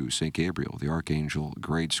going to St. Gabriel, the Archangel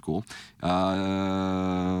Grade School.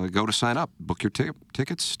 Go to sign up. Book your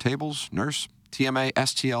tickets, tables, nurse,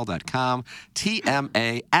 TMASTL.com,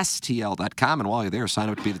 TMASTL.com. And while you're there, sign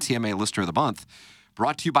up to be the TMA Listener of the Month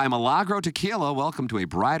Brought to you by Milagro Tequila. Welcome to a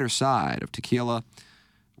brighter side of tequila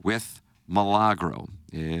with Milagro.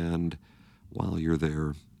 And while you're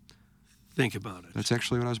there, think about it. That's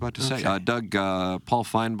actually what I was about to say. Okay. Doug, Paul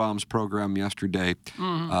Feinbaum's program yesterday,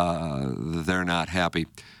 they're not happy.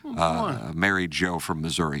 Mary Jo from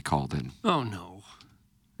Missouri called in. Oh, no.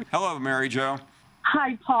 Hello, Mary Jo.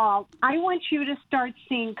 Hi, Paul. I want you to start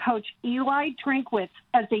seeing Coach Eli Drinkwitz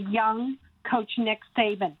as a young Coach Nick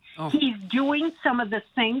Saban. Oh. He's doing some of the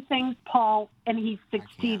same things, Paul, and he's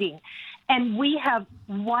succeeding. And we have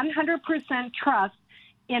 100% trust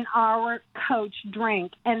in our coach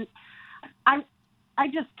Drink. And I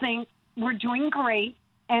just think we're doing great,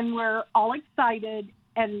 and we're all excited.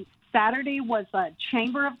 And Saturday was a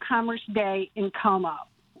Chamber of Commerce Day in Como.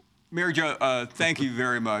 Mary Jo, thank you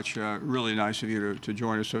very much. Really nice of you to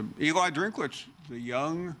join us. Eli Drinkwitz, the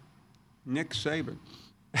young Nick Saban.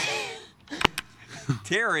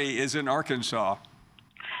 Terry is in Arkansas.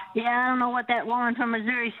 Yeah, I don't know what that woman from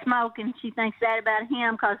Missouri's smoking. She thinks that about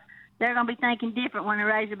him because they're going to be thinking different when the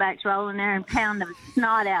Razorbacks roll in there and pound the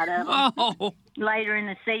snot out of them later in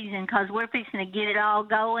the season because we're fixing to get it all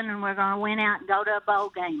going and we're going to win out and go to a bowl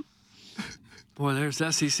game. Boy, there's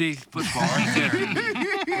SEC football right there.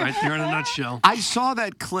 Right there in a nutshell. I saw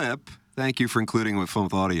that clip. Thank you for including with phone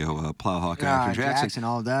with audio, Plowhawk and Jackson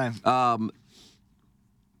all day.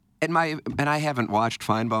 And I haven't watched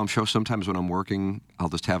Feinbaum's show. Sometimes when I'm working, I'll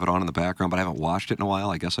just have it on in the background, but I haven't watched it in a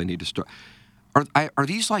while. I guess I need to start. Are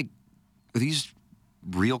these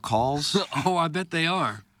real calls? Oh, I bet they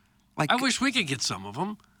are. Like, I wish we could get some of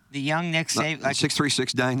them. The young Nick Saban.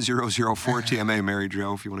 636-9004 TMA, Mary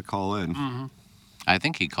Jo, if you want to call in. Mm-hmm. I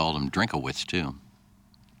think he called him Drinkowitz, too.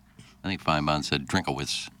 I think Feinbaum said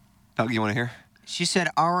Drinkowitz. Doug, you want to hear? She said,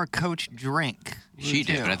 our coach Drink. She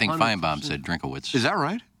did, but I think 100%. Feinbaum said Drinkowitz. Is that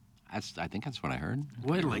right? I think that's what I heard.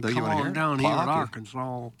 Wait till they Doug, you wanna call hear him it? down here at Plowhawk, yeah.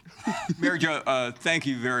 Arkansas. Mary Jo, thank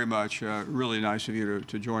you very much. Really nice of you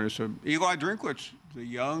to join us. Eli Drinkwitz, the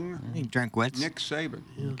young Drinkwitz. Nick Saban.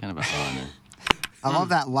 Kind of a honor. I love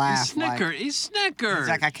that laugh. He's snickered. He's snickered. He's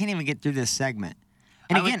like, I can't even get through this segment.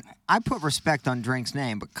 And again, I put respect on Drink's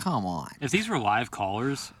name, but come on. If these were live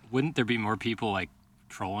callers, wouldn't there be more people like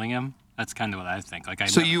trolling him? That's kind of what I think. Like,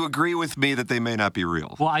 So you agree with me that they may not be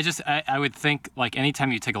real? Well, I would think like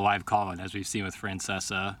anytime you take a live call in, as we've seen with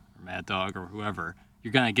Francesa or Mad Dog or whoever,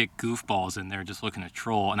 you're gonna get goofballs in there just looking to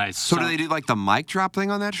troll. And So do they do like the mic drop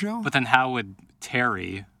thing on that show? But then how would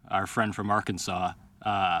Terry, our friend from Arkansas,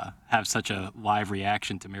 have such a live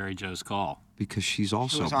reaction to Mary Jo's call? Because she's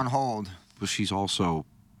also She was on hold. But she's also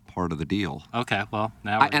part of the deal. Okay, well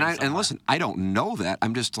now. And listen, I don't know that.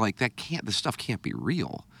 I'm just like this stuff can't be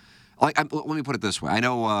real. Like, let me put it this way. I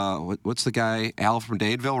know what's the guy, Al from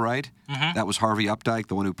Dadeville, right? Mm-hmm. That was Harvey Updike,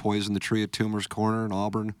 the one who poisoned the tree at Toomer's Corner in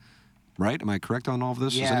Auburn. Right? Am I correct on all of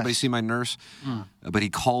this? Yes. Has anybody seen my nurse? But he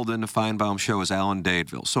called in to Feinbaum's show as Alan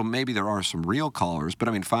Dadeville. So maybe there are some real callers, but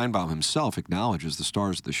I mean, Feinbaum himself acknowledges the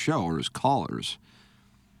stars of the show are his callers.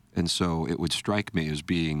 And so it would strike me as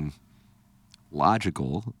being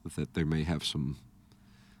logical that there may have some,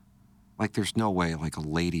 like there's no way like a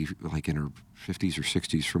lady like in her 50s or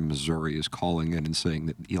 60s from Missouri is calling in and saying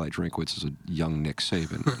that Eli Drinkwitz is a young Nick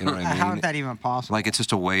Saban. You know what I mean? How is that even possible? Like, it's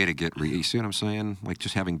just a way to get you see what I'm saying? Like,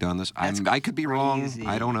 just having done this. I could be wrong.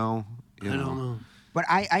 I don't know. I don't know. But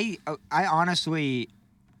I honestly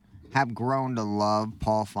have grown to love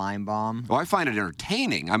Paul Feinbaum. Well, I find it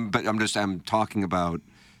entertaining. I'm talking about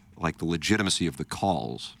like the legitimacy of the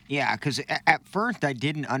calls. Yeah, because at first I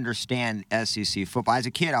didn't understand SEC football. As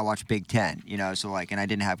a kid, I watched Big Ten, so like, and I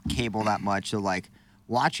didn't have cable that much. So like,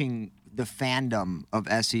 watching the fandom of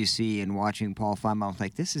SEC and watching Paul Feinbaum, I was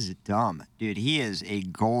like, this is dumb, dude. He is a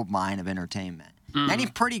gold mine of entertainment, and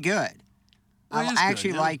he's pretty good. Well, I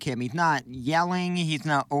actually like him. He's not yelling. He's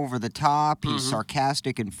not over the top. He's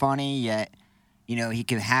sarcastic and funny, yet, he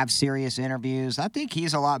can have serious interviews. I think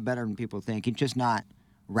he's a lot better than people think. He's just not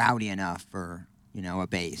rowdy enough for, a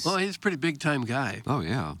base. Well, he's a pretty big-time guy. Oh,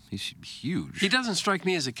 yeah. He's huge. He doesn't strike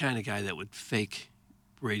me as the kind of guy that would fake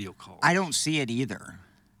radio calls. I don't see it either.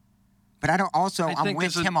 But I'm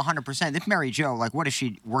with him 100%. This Mary Jo, like, what is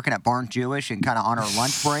she working at Barnes Jewish and kind of on her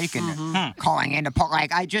lunch break and calling into,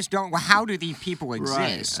 like, I just don't, how do these people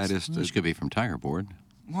exist? Right. This could be from Tiger Board.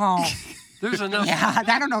 Well, there's enough. Yeah,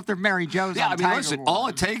 I don't know if they're Mary Jo's on Tiger listen, Board. all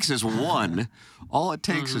it takes is one. All it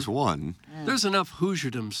takes is one. There's enough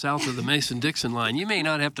Hoosierdom south of the Mason-Dixon line. You may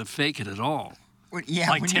not have to fake it at all.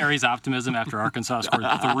 Like Terry's optimism after Arkansas scored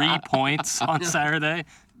 3 points on Saturday.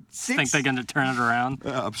 Think they're going to turn it around?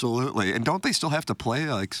 Absolutely. And don't they still have to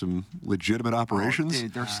play like some legitimate operations?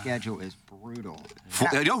 Dude, their schedule is brutal.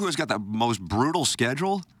 You know who's got the most brutal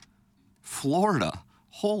schedule? Florida.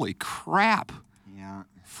 Holy crap. Yeah.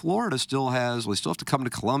 Florida still have to come to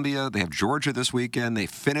Columbia. They have Georgia this weekend. They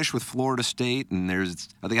finish with Florida State, and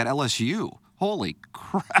they got LSU. Holy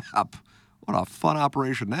crap. What a fun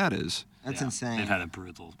operation that is. That's insane. They've had a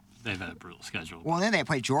brutal schedule. Well, then they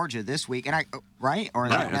play Georgia this week, and right? Or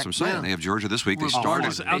is Right, that that's what I'm saying. yeah. They have Georgia this week. They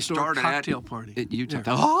started cocktail party at Utah.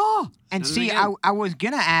 Yeah. Oh! And see, I was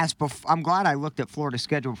going to ask, I'm glad I looked at Florida's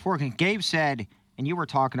schedule before, because Gabe said, and you were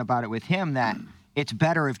talking about it with him, that it's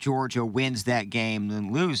better if Georgia wins that game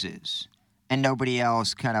than loses. And nobody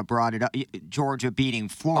else kind of brought it up. Georgia beating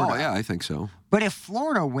Florida. Oh, yeah, I think so. But if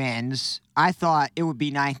Florida wins, I thought it would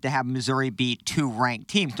be nice to have Missouri beat two ranked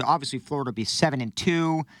teams. So obviously, Florida would be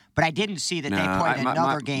 7-2, but I didn't see that they played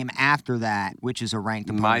another game after that, which is a ranked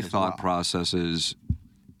opponent. My as thought well. process is,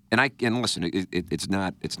 and listen, it's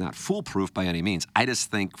not foolproof by any means. I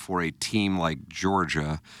just think for a team like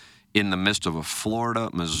Georgia, in the midst of a Florida,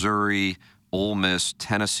 Missouri, Ole Miss,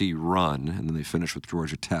 Tennessee run, and then they finish with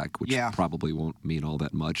Georgia Tech, which probably won't mean all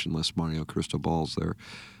that much unless Mario Cristobal's there,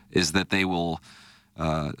 is that they will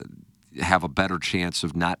have a better chance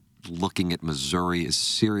of not looking at Missouri as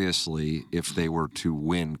seriously if they were to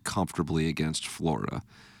win comfortably against Florida.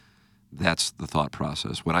 That's the thought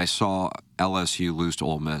process. When I saw LSU lose to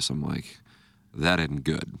Ole Miss, I'm like, that isn't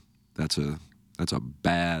good. That's a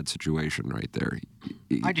bad situation right there.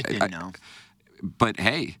 I just didn't know. But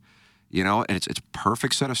hey, it's a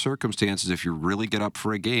perfect set of circumstances if you really get up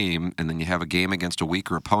for a game and then you have a game against a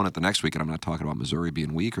weaker opponent the next week. And I'm not talking about Missouri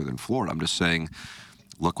being weaker than Florida. I'm just saying,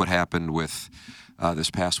 look what happened with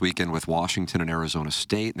this past weekend with Washington and Arizona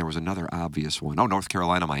State. And there was another obvious one. Oh, North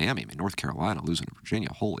Carolina, Miami. I mean, North Carolina losing to Virginia.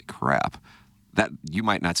 Holy crap. That you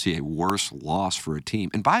might not see a worse loss for a team.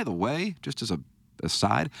 And by the way, just as a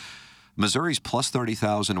aside, Missouri's plus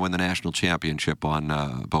 30,000 to win the national championship on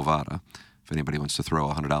Bovada. If anybody wants to throw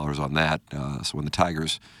 $100 on that, so when the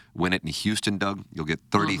Tigers win it in Houston, Doug, you'll get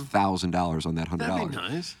 $30,000 on that $100. That'd be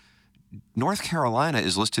nice. North Carolina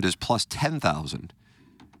is listed as plus 10,000,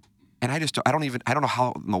 and I don't know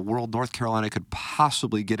how in the world North Carolina could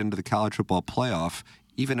possibly get into the college football playoff,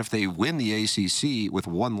 even if they win the ACC with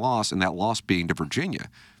one loss, and that loss being to Virginia.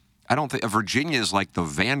 I don't think Virginia is like the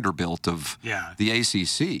Vanderbilt of the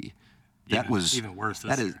ACC. That was even worse.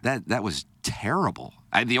 This that was terrible.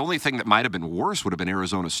 The only thing that might have been worse would have been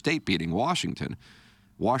Arizona State beating Washington.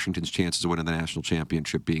 Washington's chances of winning the national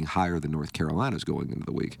championship being higher than North Carolina's going into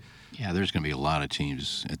the week. Yeah, there's going to be a lot of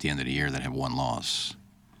teams at the end of the year that have one loss.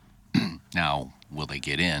 Now, will they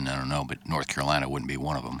get in? I don't know, but North Carolina wouldn't be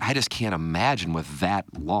one of them. I just can't imagine with that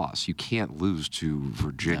loss. You can't lose to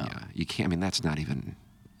Virginia. No. You can't. I mean, that's not even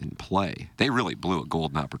in play. They really blew a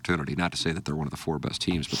golden opportunity. Not to say that they're one of the four best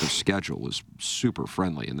teams, but their schedule was super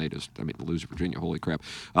friendly, and to lose to Virginia, holy crap.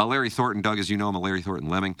 Larry Thornton, Doug, as you know, I'm a Larry Thornton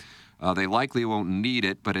lemming. They likely won't need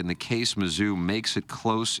it, but in the case Mizzou makes it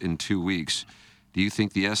close in 2 weeks, do you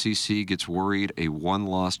think the SEC gets worried a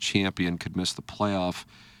one-loss champion could miss the playoff,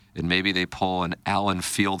 and maybe they pull an Allen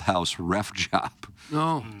Fieldhouse ref job?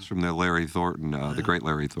 No. It's from the Larry Thornton, the great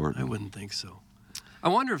Larry Thornton. I wouldn't think so. I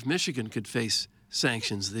wonder if Michigan could face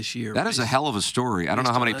sanctions this year. That is a hell of a story. I don't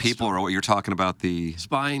know how many people are. You're talking about the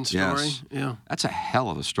spying story. Yes. Yeah, that's a hell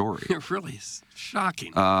of a story. It really is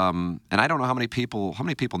shocking. And I don't know how many people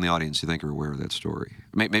in the audience you think are aware of that story.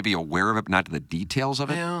 Maybe aware of it, but not the details of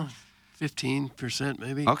it. Yeah, 15%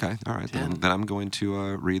 maybe. Okay, all right. Then I'm going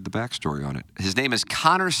to read the backstory on it. His name is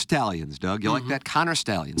Connor Stallions, Doug. You like that? Connor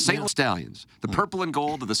Stallions, St. Louis Stallions, the purple and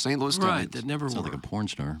gold of the St. Louis Stallions. Right, that never sounds like a porn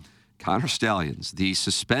star. Connor Stallions, the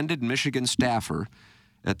suspended Michigan staffer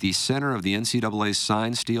at the center of the NCAA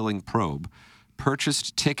sign-stealing probe,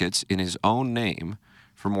 purchased tickets in his own name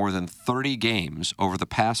for more than 30 games over the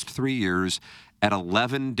past 3 years at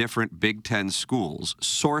 11 different Big Ten schools.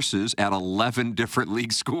 Sources at 11 different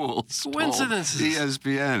league schools. Coincidences.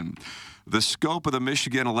 ESPN. The scope of the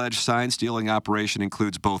Michigan alleged sign-stealing operation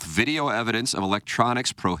includes both video evidence of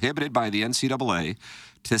electronics prohibited by the NCAA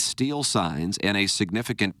to steal signs and a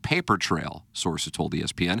significant paper trail, sources told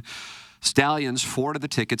ESPN. Stallions forwarded the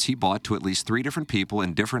tickets he bought to at least 3 different people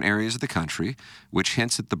in different areas of the country, which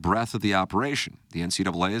hints at the breadth of the operation. The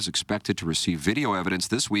NCAA is expected to receive video evidence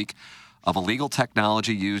this week of illegal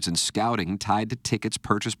technology used in scouting tied to tickets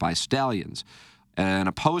purchased by Stallions. An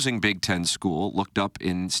opposing Big Ten school looked up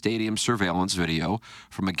in stadium surveillance video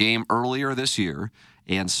from a game earlier this year,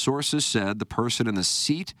 and sources said the person in the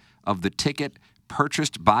seat of the ticket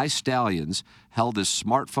purchased by Stallions held his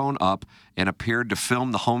smartphone up and appeared to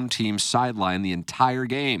film the home team's sideline the entire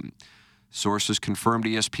game. Sources confirmed to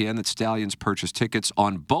ESPN that Stallions purchased tickets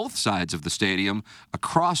on both sides of the stadium,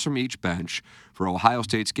 across from each bench, for Ohio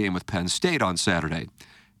State's game with Penn State on Saturday.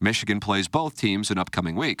 Michigan plays both teams in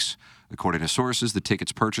upcoming weeks. According to sources, the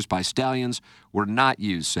tickets purchased by Stalions were not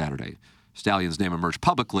used Saturday. Stalions' name emerged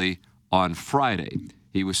publicly on Friday.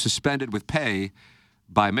 He was suspended with pay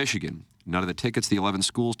by Michigan. None of the tickets the 11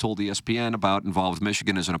 schools told ESPN about involved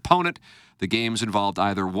Michigan as an opponent. The games involved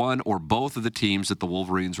either one or both of the teams that the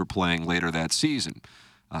Wolverines were playing later that season.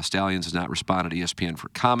 Stalions has not responded to ESPN for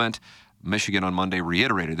comment. Michigan on Monday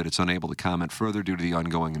reiterated that it's unable to comment further due to the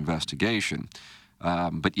ongoing investigation.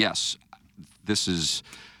 But yes, this is,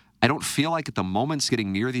 I don't feel like at the moment it's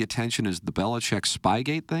getting near the attention as the Belichick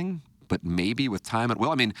Spygate thing, but maybe with time it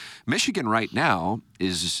will. I mean, Michigan right now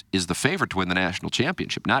is the favorite to win the national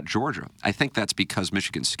championship, not Georgia. I think that's because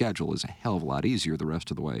Michigan's schedule is a hell of a lot easier the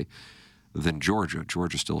rest of the way than Georgia.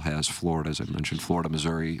 Georgia still has Florida, as I mentioned, Florida,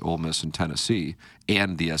 Missouri, Ole Miss, and Tennessee,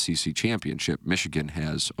 and the SEC championship. Michigan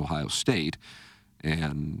has Ohio State.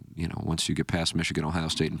 And, you know, once you get past Michigan, Ohio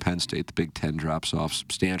State, and Penn State, the Big Ten drops off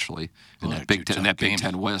substantially. And that Big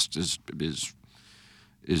Ten West is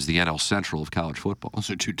the NL Central of college football.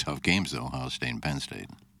 Those are two tough games, though, Ohio State and Penn State.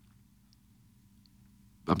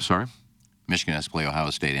 I'm sorry? Michigan has to play Ohio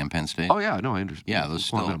State and Penn State? Oh, yeah, no, I understand. Yeah, those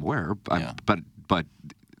still. I'm aware.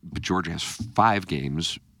 But Georgia has 5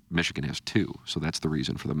 games. Michigan has 2. So that's the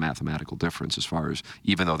reason for the mathematical difference as far as,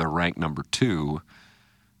 even though they're ranked number 2,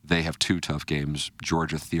 they have 2 tough games.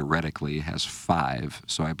 Georgia theoretically has 5.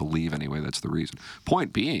 So I believe, anyway, that's the reason.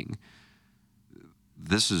 Point being,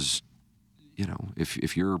 this is, you know,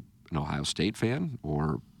 if you're an Ohio State fan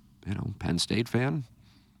or, you know, Penn State fan,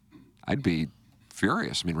 I'd be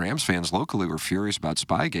furious. I mean, Rams fans locally were furious about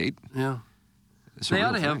Spygate. Yeah. They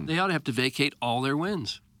ought to have to vacate all their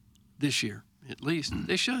wins this year, at least.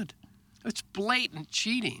 They should. It's blatant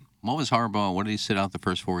cheating. What was Harbaugh? What did he sit out the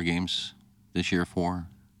first 4 games this year for?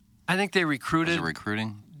 I think they recruited. Was it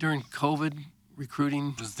recruiting? During COVID,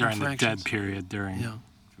 recruiting. Just during the dead period, the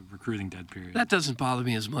recruiting dead period. That doesn't bother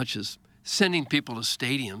me as much as sending people to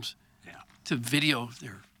stadiums to video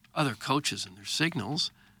their other coaches and their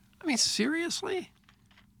signals. I mean, seriously?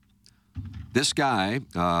 This guy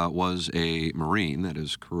was a Marine, that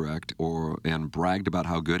is correct, and bragged about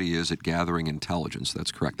how good he is at gathering intelligence.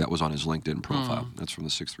 That's correct. That was on his LinkedIn profile. That's from the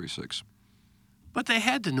 636. But they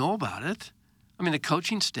had to know about it. I mean, the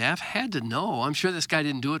coaching staff had to know. I'm sure this guy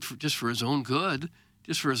didn't do it just for his own good,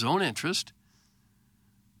 just for his own interest.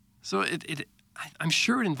 So I'm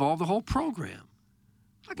sure it involved the whole program.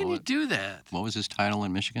 How can you do that? What was his title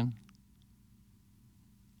in Michigan?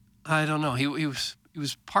 I don't know. He was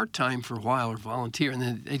part-time for a while or volunteer, and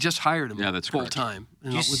then they just hired him full-time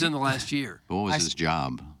within the last year. What was his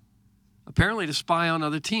job? Apparently to spy on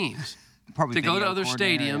other teams. Probably to go to other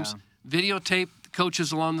coordinator, stadiums, videotape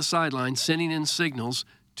coaches along the sideline, sending in signals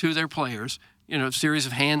to their players, you know, a series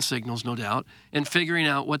of hand signals, no doubt, and figuring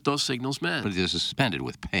out what those signals meant. But he's suspended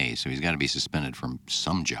with pay, so he's got to be suspended from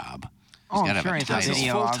some job. He's got to have a This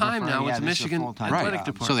is full-time now with the Michigan Athletic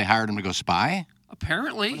Department. So they hired him to go spy?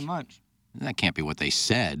 Apparently. Pretty much. That can't be what they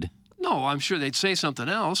said. No, I'm sure they'd say something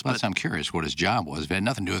else. Well, I'm curious what his job was. If it had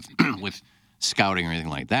nothing to do with scouting or anything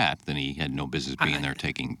like that, then he had no business being there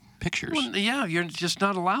taking pictures. Well, yeah, you're just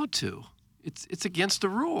not allowed to. It's against the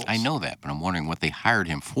rules. I know that, but I'm wondering what they hired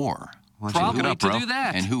him for. Probably to do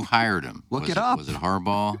that. And who hired him? Look it up. Was it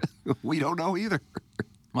Harbaugh? We don't know either.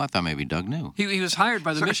 Well, I thought maybe Doug knew. He was hired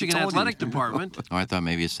by the Michigan Athletic Department. Oh, I thought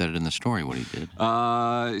maybe it said it in the story what he did.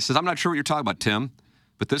 He says, I'm not sure what you're talking about, Tim,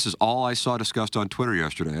 but this is all I saw discussed on Twitter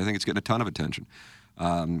yesterday. I think it's getting a ton of attention.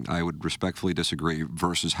 I would respectfully disagree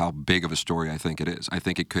versus how big of a story I think it is. I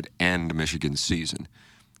think it could end Michigan's season.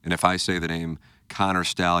 And if I say the name Connor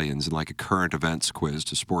Stalions in like a current events quiz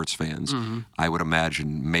to sports fans, I would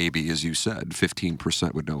imagine maybe, as you said,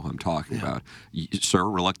 15% would know who I'm talking about. Sir,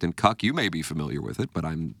 Reluctant Cuck, you may be familiar with it,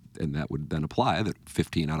 and that would then apply that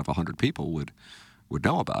 15 out of 100 people would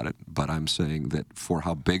know about it. But I'm saying that for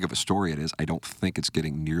how big of a story it is, I don't think it's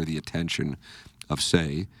getting near the attention of,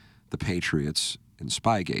 say, the Patriots and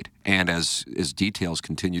Spygate. And as details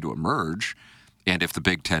continue to emerge, and if the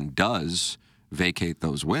Big Ten does vacate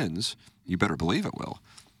those wins, you better believe it will.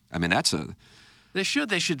 I mean, They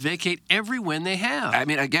should vacate every win they have. I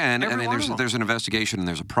mean, again, there's an investigation and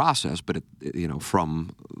there's a process, but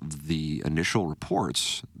from the initial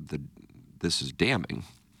reports, this is damning.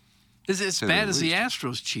 Is it as bad as the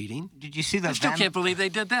Astros cheating? Did you see the? I still can't believe they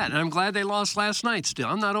did that, and I'm glad they lost last night. Still,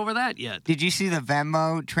 I'm not over that yet. Did you see the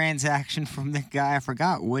Venmo transaction from the guy? I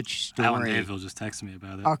forgot which story. Alan Daville just texted me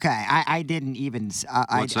about it. Okay, I didn't even.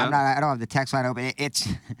 What's that? I don't have the text line open. It's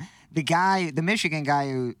the guy, the Michigan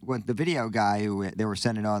guy the video guy who they were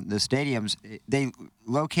sending on the stadiums. They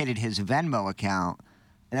located his Venmo account,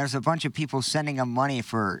 and there's a bunch of people sending him money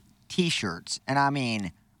for T-shirts, and I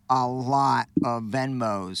mean, a lot of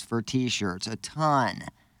Venmos for T-shirts, a ton.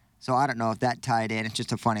 So I don't know if that tied in. It's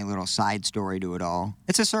just a funny little side story to it all.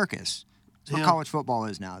 It's a circus. That's what college football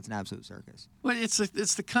is now. It's an absolute circus. Well, it's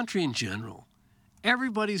the country in general.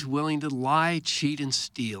 Everybody's willing to lie, cheat, and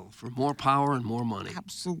steal for more power and more money.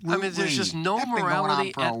 Absolutely. I mean, there's just no That's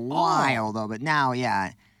morality been going on for at a while, all. though. But now,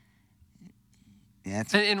 yeah.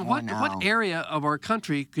 And what area of our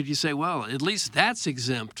country could you say, well, at least that's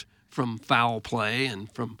exempt from foul play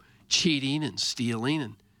and from cheating and stealing?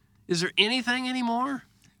 And is there anything anymore?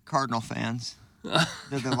 Cardinal fans.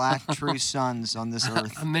 They're the last true sons on this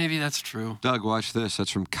earth. Maybe that's true. Doug, watch this.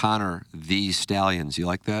 That's from Connor, the Stallions. You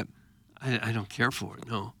like that? I don't care for it,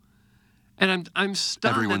 no. And I'm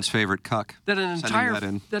stunned. Everyone's favorite cuck. That an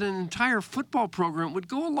Sending entire football program would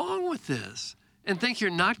go along with this and think you're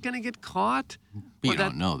not going to get caught. You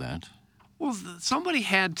don't know that. Well, somebody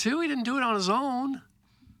had to. He didn't do it on his own.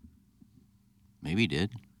 Maybe he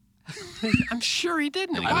did. I'm sure he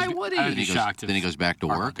didn't. Then Why would he? Then he goes back to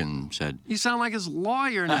work and said, You sound like his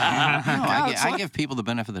lawyer no, now. I give people the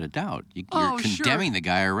benefit of the doubt. You're condemning the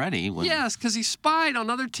guy already. Yes, because he spied on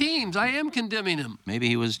other teams. I am condemning him. Maybe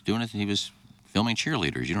he was doing it. He was filming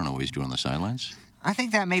cheerleaders. You don't know what he's doing on the sidelines. I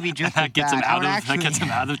think that may be just that gets him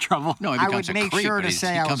out of trouble. No, he I becomes would a make creep. sure to but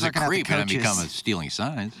say he I was becomes a looking at the creep and then coaches. becomes stealing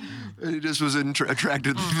signs. He just was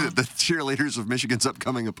attracted to the cheerleaders of Michigan's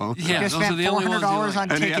upcoming opponent. Yeah, those are the only ones.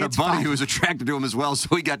 on and he had a tickets. buddy who was attracted to him as well,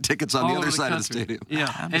 so he got tickets on All the over other the side of the country. stadium.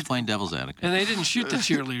 Yeah. I'm just playing devil's advocate. And they didn't shoot the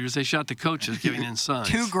cheerleaders. They shot the coaches giving in signs.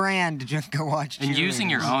 $2,000 to just go watch And using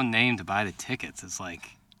your cheerleaders. own name to buy the tickets is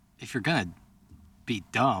like, if you're going to be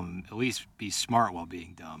dumb, at least be smart while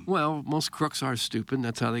being dumb. Well, most crooks are stupid, and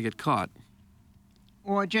that's how they get caught.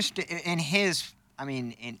 Well, just in his,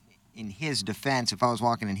 in his defense, if I was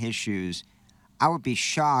walking in his shoes, I would be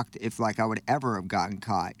shocked if, I would ever have gotten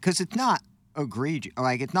caught. Because it's not egregious.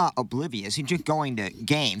 It's not oblivious. He's just going to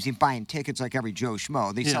games. He's buying tickets like every Joe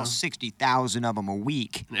Schmo. They sell 60,000 of them a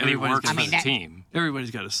week. And everybody's works for the team.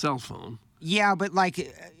 Everybody's got a cell phone. Yeah, but,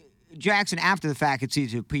 Jackson, after the fact, it's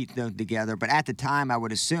easy to put them together. But at the time, I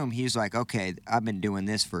would assume he's like, okay, I've been doing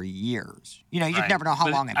this for years. You just Right. never know how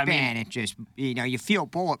But, long it's I mean- been. It just, you feel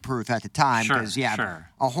bulletproof at the time Sure, because, yeah, sure.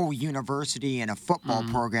 a whole university and a football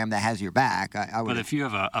program that has your back. I would. But if you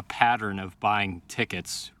have a pattern of buying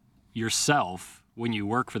tickets yourself when you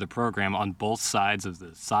work for the program on both sides of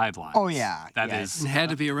the sidelines. Oh, yeah, that yes. is It had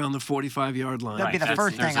to be around the 45-yard line. That'd be the That's-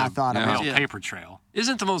 first there's thing I a thought real about. paper trail.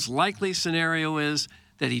 Isn't the most likely scenario is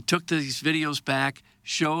that he took these videos back,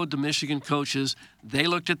 showed the Michigan coaches, they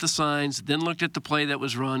looked at the signs, then looked at the play that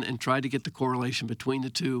was run and tried to get the correlation between the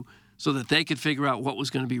two so that they could figure out what was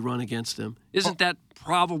going to be run against them. Isn't that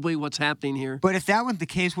probably what's happening here? But if that was the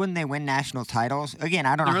case, wouldn't they win national titles? Again,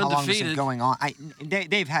 I don't know They're how long this is undefeated. going on.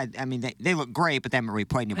 They've had. They look great, but they haven't really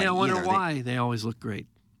played anybody. Hey, I wonder either. why they always look great.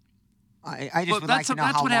 I just But would that's like to know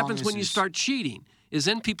that's how what long happens this when you is- start cheating, is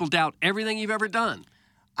then people doubt everything you've ever done.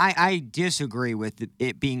 I disagree with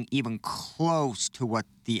it being even close to what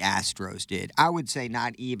the Astros did. I would say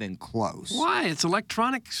not even close. Why? It's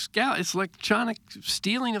electronic scout. It's electronic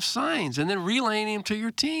stealing of signs and then relaying them to your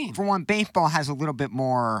team. For one, baseball has a little bit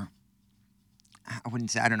more, I wouldn't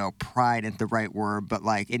say, I don't know, pride isn't the right word, but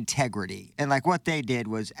integrity. And what they did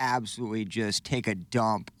was absolutely just take a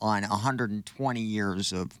dump on 120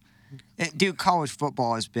 years of. Dude, college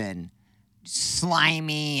football has been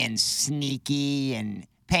slimy and sneaky and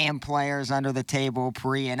paying players under the table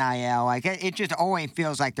pre-NIL. It just always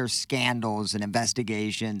feels like there's scandals and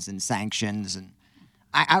investigations and sanctions. And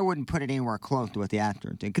I wouldn't put it anywhere close to what the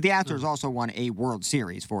Astros did. Because the Astros also won a World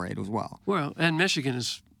Series for it as well. Well, and Michigan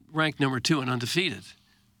is ranked number 2 and undefeated.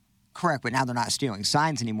 Correct, but now they're not stealing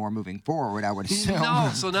signs anymore moving forward, I would assume.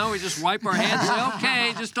 No, so now we just wipe our hands and say,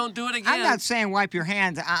 okay, just don't do it again. I'm not saying wipe your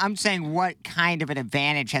hands. I'm saying what kind of an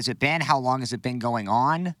advantage has it been? How long has it been going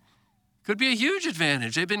on? Could be a huge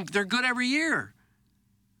advantage. They're good every year.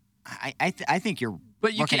 I think you're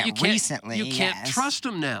But you looking can't, at recently. You can't yes. trust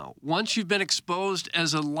them now. Once you've been exposed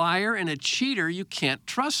as a liar and a cheater, you can't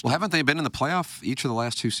trust them. Well, haven't they been in the playoff each of the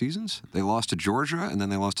last 2 seasons? They lost to Georgia, and then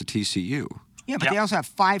they lost to TCU. Yeah, but they also have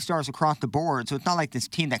 5 stars across the board, so it's not like this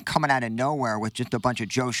team that coming out of nowhere with just a bunch of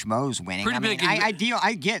Joe Schmoes winning. Pretty big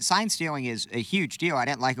I get sign stealing is a huge deal. I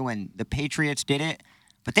didn't like it when the Patriots did it,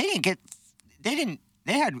 but they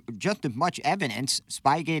had just as much evidence,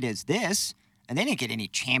 Spygate, as this, and they didn't get any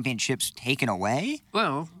championships taken away.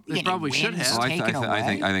 Well, they probably should have. I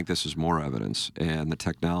think this is more evidence, and the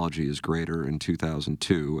technology is greater in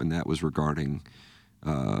 2002, and that was regarding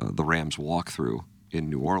the Rams walkthrough in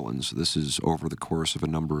New Orleans. This is over the course of a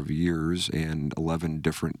number of years and 11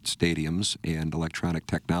 different stadiums and electronic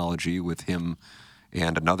technology with him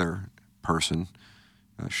and another person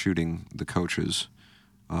shooting the coaches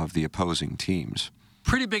of the opposing teams.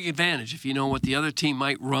 Pretty big advantage if you know what the other team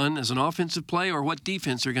might run as an offensive play or what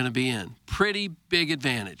defense they're going to be in. Pretty big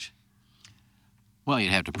advantage. Well,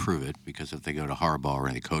 you'd have to prove it, because if they go to Harbaugh or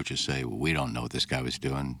the coaches say, well, we don't know what this guy was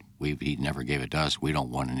doing. He never gave it to us. We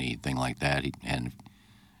don't want anything like that.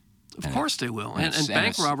 Of course they will. And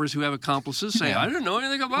bank robbers who have accomplices say, I didn't know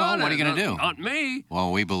anything about it. Well, what are you going to do? Not me.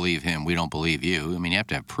 Well, we believe him. We don't believe you. I mean, you have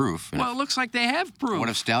to have proof. And Well, it looks like they have proof. what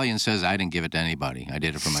if Stallion says, I didn't give it to anybody? I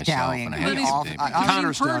did it for myself. And I had it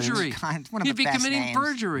to Committing perjury. He'd be committing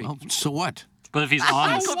perjury. Well, so what? But if he's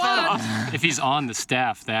on the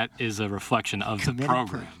staff, that is a reflection of the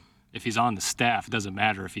program. If he's on the staff, it doesn't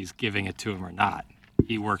matter if he's giving it to him or not.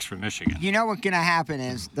 He works for Michigan. You know what's going to happen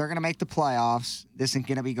is they're going to make the playoffs. This is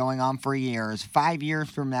going to be going on for years. 5 years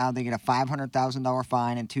from now, they get a $500,000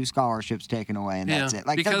 fine and 2 scholarships taken away, and that's it.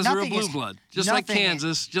 Because they're a blue blood. Just like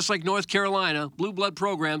Kansas, just like North Carolina, blue blood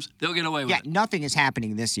programs, they'll get away with it. Yeah, nothing is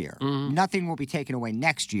happening this year. Nothing will be taken away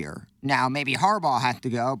next year. Now, maybe Harbaugh has to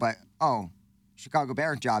go, but, Chicago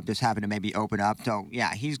Bears job just happened to maybe open up. So,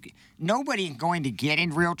 yeah, nobody going to get in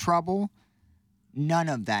real trouble. None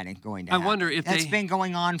of that is going to happen. I wonder if that's been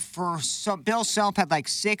going on Bill Self had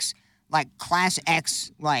 6 Class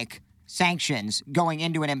X sanctions going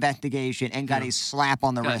into an investigation and got a slap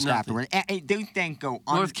on the wrist afterwards. They then go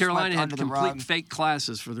North Carolina had under the complete rug. fake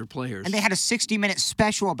classes for their players. And they had a 60-minute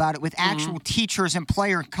special about it with actual teachers and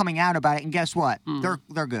players coming out about it. And guess what?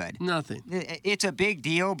 They're good. Nothing. It's a big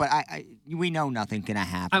deal, but we know nothing's going to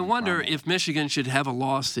happen. I wonder if Michigan should have a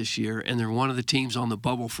loss this year and they're one of the teams on the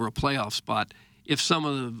bubble for a playoff spot, if some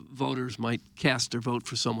of the voters might cast their vote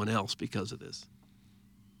for someone else because of this.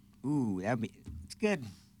 Ooh, it's good.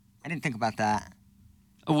 I didn't think about that.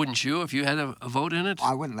 Oh, wouldn't you if you had a vote in it?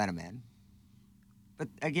 I wouldn't let him in. But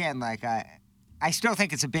again, I still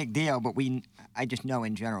think it's a big deal, but I just know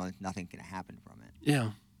in general that nothing can happen from it.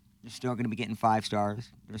 Yeah. They're still going to be getting 5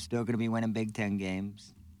 stars. They're still going to be winning Big Ten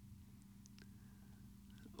games.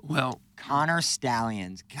 Well, Connor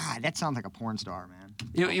Stallions. God, that sounds like a porn star, man.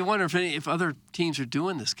 You wonder if other teams are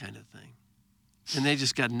doing this kind of thing, and they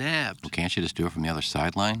just got nabbed. Well, can't you just do it from the other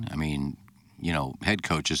sideline? I mean, head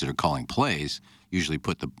coaches that are calling plays usually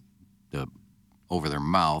put the over their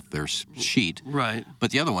mouth, their sheet. Right. But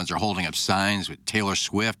the other ones are holding up signs with Taylor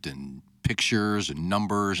Swift and pictures and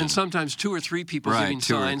numbers. And sometimes 2 or 3 people giving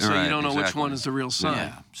signs, so you don't know which one is the real sign.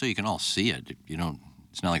 Yeah, so you can all see it.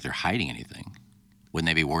 It's not like they're hiding anything. Wouldn't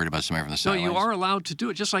they be worried about somebody from the sidelines? No, you are allowed to do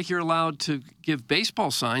it, just like you're allowed to give baseball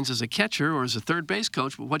signs as a catcher or as a third base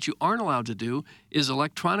coach. But what you aren't allowed to do is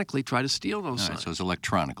electronically try to steal those signs. So it's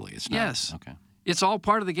electronically. It's not. Yes. Okay. It's all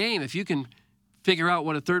part of the game. If you can figure out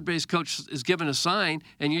what a third base coach is given a sign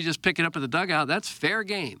and you just pick it up at the dugout, that's fair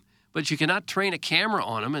game. But you cannot train a camera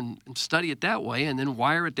on them and study it that way and then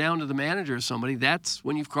wire it down to the manager or somebody. That's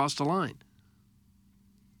when you've crossed the line.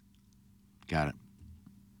 Got it.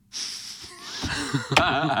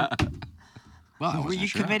 Well, you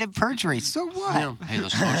committed perjury. So what? Yeah. Hey,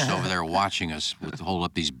 those coaches over there watching us hold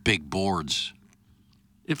up these big boards.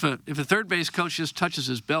 If a third base coach just touches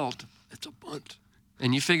his belt, it's a bunt.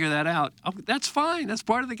 And you figure that out, that's fine. That's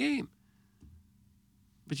part of the game.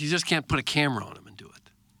 But you just can't put a camera on him and do it.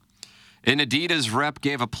 An Adidas rep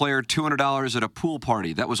gave a player $200 at a pool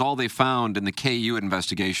party. That was all they found in the KU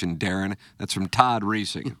investigation, Darren. That's from Todd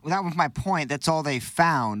Reesing. Well, that was my point. That's all they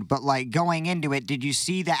found. But, going into it, did you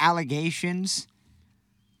see the allegations?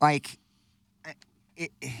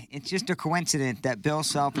 It's just a coincidence that Bill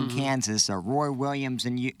Self in Kansas, or Roy Williams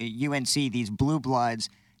and UNC, these blue bloods,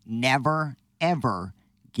 never, ever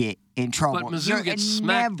get in trouble. But Mizzou gets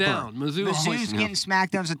smacked down. Mizzou's getting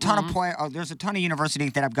smacked down. There's a ton of there's a ton of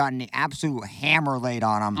universities that have gotten the absolute hammer laid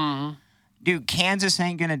on them. Dude, Kansas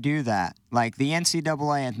ain't going to do that. The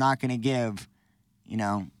NCAA is not going to give,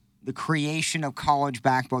 the creation of college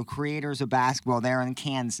basketball, creators of basketball there in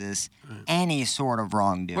Kansas, any sort of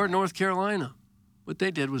wrongdoing. Or North Carolina. What they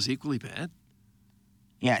did was equally bad.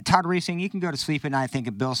 Yeah, Todd Reesing, you can go to sleep at night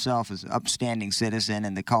thinking Bill Self is an upstanding citizen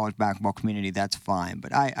in the college basketball community. That's fine,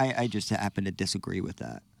 but I just happen to disagree with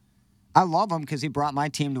that. I love him because he brought my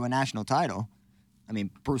team to a national title. I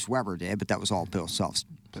mean, Bruce Weber did, but that was all Bill Self's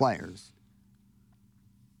players.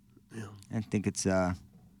 Yeah. I think it's,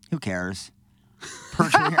 who cares?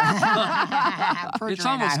 Perjury. It's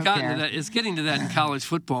almost gotten to that. It's getting to that in college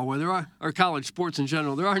football, where there are, or college sports in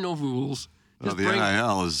general, there are no rules. Well, the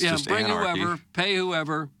NIL is just bring anarchy. whoever, pay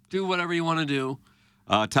whoever, do whatever you want to do.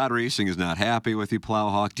 Todd Reesing is not happy with you,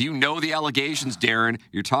 Plowhawk. Do you know the allegations, Darren?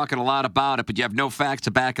 You're talking a lot about it, but you have no facts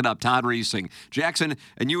to back it up. Todd Reesing. Jackson,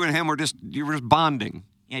 and you and him were just bonding.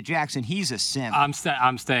 Yeah, Jackson, he's a simp.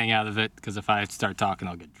 I'm staying out of it because if I start talking,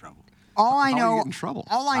 I'll get in trouble. All I How know, do you get in trouble?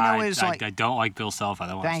 All I know is I don't like Bill Self. I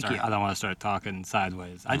don't want to start talking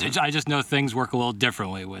sideways. I just know things work a little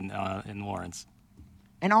differently when in Lawrence.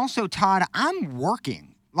 And also, Todd, I'm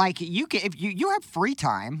working. Like if you have free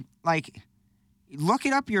time, like look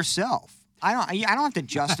it up yourself. I don't have to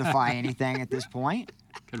justify anything at this point.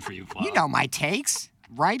 Good for you, Flo. You know my takes,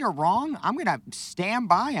 right or wrong. I'm gonna stand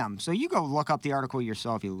by them. So you go look up the article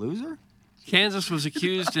yourself, you loser. Kansas was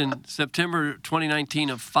accused in September 2019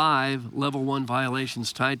 of 5 Level 1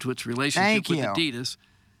 violations tied to its relationship with Adidas,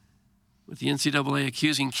 with the NCAA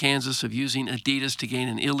accusing Kansas of using Adidas to gain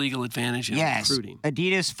an illegal advantage in recruiting.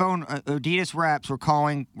 Adidas reps were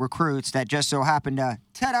calling recruits that just so happened to,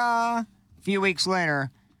 ta-da, a few weeks later,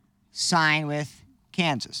 sign with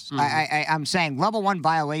Kansas. Mm-hmm. I'm saying Level 1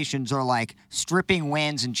 violations are like stripping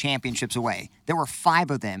wins and championships away. There were 5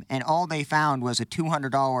 of them, and all they found was a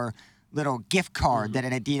 $200 little gift card that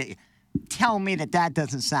an Adidas. Tell me that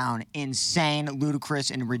doesn't sound insane,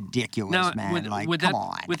 ludicrous, and ridiculous, man. Come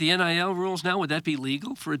on. With the NIL rules now, would that be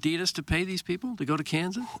legal for Adidas to pay these people to go to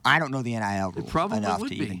Kansas? I don't know the NIL rules probably enough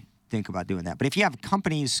would to be. even think about doing that. But if you have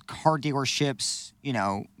companies, car dealerships,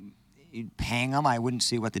 paying them, I wouldn't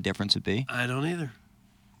see what the difference would be. I don't either.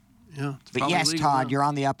 Yeah. But yes, Todd, you're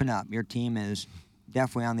on the up and up. Your team is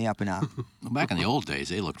definitely on the up and up. Well, back in the old days,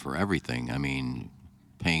 they looked for everything. I mean,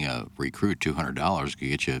 paying a recruit $200 could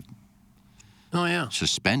get you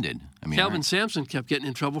suspended. I mean, Calvin Sampson kept getting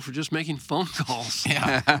in trouble for just making phone calls.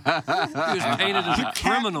 Yeah. He was painted as a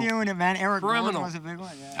criminal. Doing it, man. Eric Gordon Criminal. was a big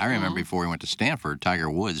one. Yeah. I remember before he went to Stanford, Tiger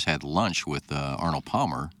Woods had lunch with Arnold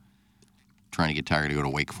Palmer, trying to get Tiger to go to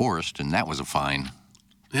Wake Forest, and that was a fine.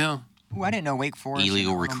 Yeah. Ooh, I didn't know Wake Forest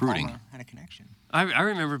Illegal and Arnold recruiting. Palmer had a connection. I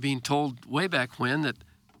remember being told way back when that,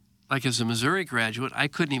 like as a Missouri graduate, I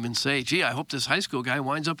couldn't even say, gee, I hope this high school guy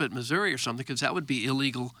winds up at Missouri or something, because that would be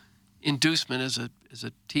illegal inducement as a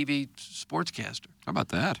TV sportscaster. How about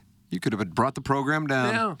that? You could have brought the program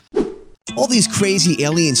down. Yeah. All these crazy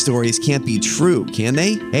alien stories can't be true, can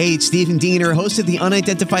they? Hey, it's Stephen Diener, host of the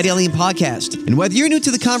Unidentified Alien Podcast. And whether you're new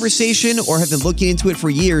to the conversation or have been looking into it for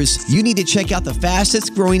years, you need to check out the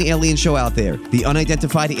fastest growing alien show out there, the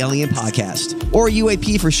Unidentified Alien Podcast, or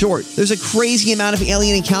UAP for short. There's a crazy amount of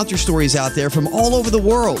alien encounter stories out there from all over the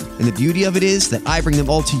world. And the beauty of it is that I bring them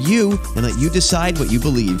all to you and let you decide what you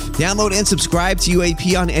believe. Download and subscribe to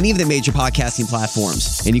UAP on any of the major podcasting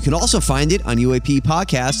platforms. And you can also find it on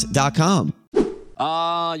UAPpodcast.com.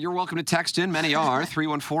 You're welcome to text in. Many are.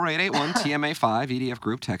 314-881-TMA5, EDF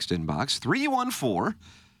Group text inbox.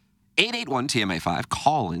 314-881-TMA5.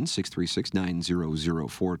 Call in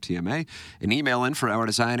 636-9004-TMA. And email in for our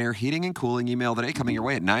Design Air Heating and Cooling email today coming your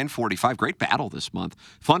way at 9:45. Great battle this month.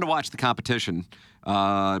 Fun to watch the competition.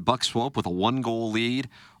 Buck Swope with a 1-goal lead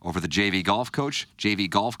over the JV golf coach. JV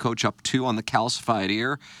golf coach up 2 on the calcified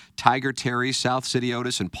ear. Tiger Terry, South City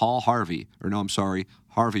Otis, and Harvey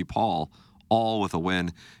Paul, all with a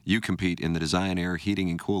win. You compete in the Design Air Heating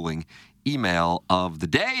and Cooling email of the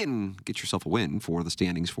day and get yourself a win for the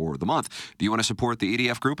standings for the month. Do you want to support the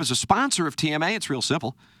EDF Group as a sponsor of TMA? It's real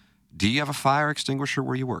simple. Do you have a fire extinguisher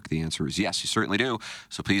where you work? The answer is yes, you certainly do.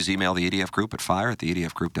 So please email the EDF Group at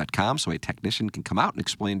fire@theedfgroup.com so a technician can come out and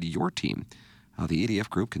explain to your team how the EDF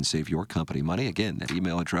Group can save your company money. Again, that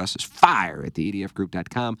email address is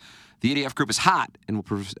fire@theedfgroup.com. The EDF Group is hot and will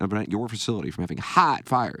prevent your facility from having hot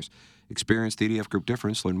fires. Experience the EDF Group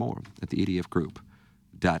difference. Learn more at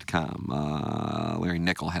theedfgroup.com. Larry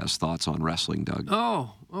Nickel has thoughts on wrestling, Doug.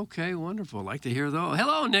 Oh, okay, wonderful. Like to hear those.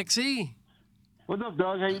 Hello, Nixie. What's up,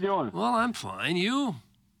 Doug? How you doing? Well, I'm fine. You?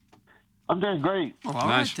 I'm doing great. Well, all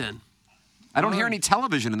right then. I don't hear any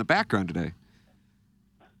television in the background today.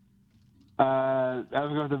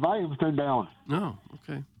 The volume's turned down. No,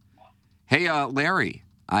 okay. Hey, Larry,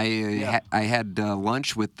 I had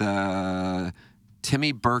lunch with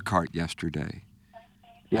Timmy Burkhart yesterday.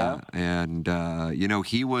 Yeah.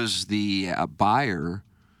 He was the buyer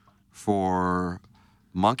for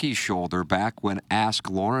Monkey Shoulder back when Ask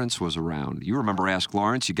Lawrence was around. You remember Ask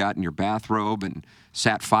Lawrence? You got in your bathrobe and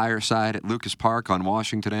sat fireside at Lucas Park on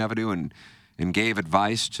Washington Avenue and gave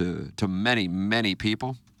advice to many, many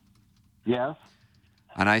people. Yes.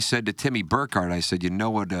 And I said to Timmy Burkhart, I said, you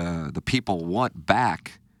know what the people want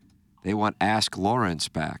back? They want Ask Lawrence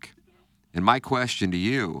back. And my question to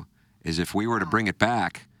you is, if we were to bring it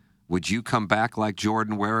back, would you come back like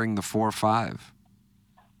Jordan wearing the 4-5?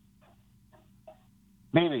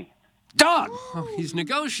 Maybe. Doug! Oh, he's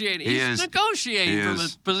negotiating. He He's is. negotiating He from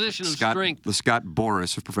is. a position of Scott, strength. The Scott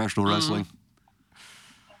Boras of professional wrestling.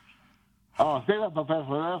 Oh, speaking of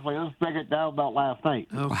professional wrestling, let's break it down about last night.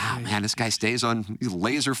 Wow, man, this guy stays on. He's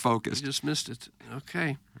laser focused. You just missed it.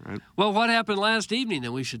 Okay. All right. Well, what happened last evening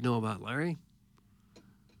that we should know about, Larry?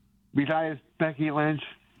 Besides Becky Lynch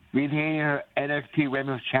retaining her NXT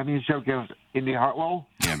Women's Championship against Indy Hartwell.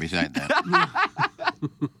 Yeah, besides that.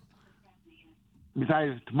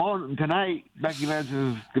 Besides tonight, Becky Lynch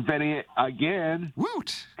is defending it again.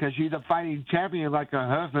 Woot! Because she's a fighting champion like her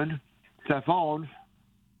husband, Seth Owens.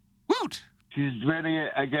 Woot! She's defending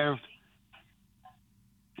it against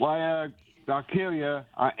Laya Valkyria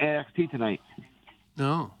on NXT tonight.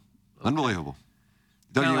 No. Unbelievable.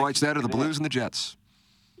 Doug, you watch that or the Blues and the Jets?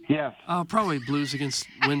 Yes. Probably Blues against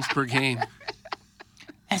wins per game.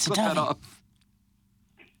 That's Look that up.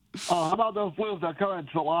 Oh, how about those Blues that are coming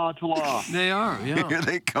to law? They are, yeah. Here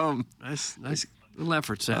they come. Nice little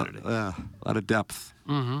effort Saturday. A lot of depth.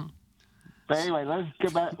 Mm-hmm. But anyway, let's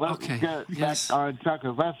get back. Let's get back on track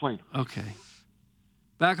of wrestling. Okay.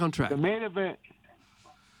 Back on track. The main event.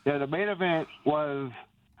 Yeah, the main event was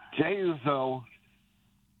Jey Uso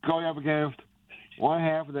going up against one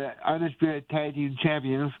half of the Undisputed Tag Team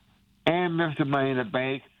Champions and Mr. Money in the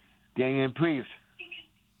Bank, Damian Priest.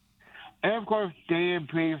 And of course, Damian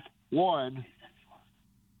Priest won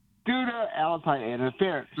due to outside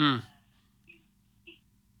interference. Mm.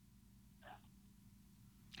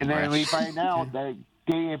 And then we find out that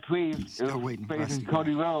Damian Priest is facing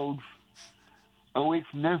Cody Rhodes a week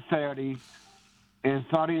from this Saturday in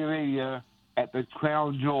Saudi Arabia at the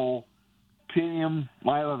Crown Jewel Premium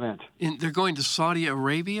Live event. They're going to Saudi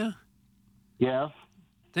Arabia? Yes.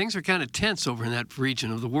 Things are kind of tense over in that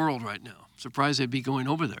region of the world right now. Surprised they'd be going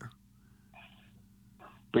over there.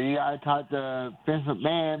 But you got to talk to Vince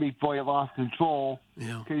McMahon before he lost control.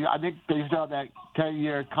 Yeah. 'Cause I think they still have that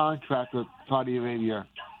 10-year contract with Saudi Arabia.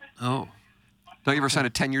 Oh. Doug, you ever signed a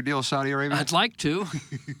 10-year deal with Saudi Arabia? I'd like to.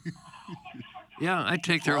 Yeah, I'd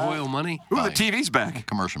take their oil money. Ooh, the TV's back.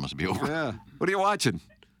 Commercial must be over. Yeah. What are you watching?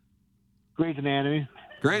 Grey's Anatomy.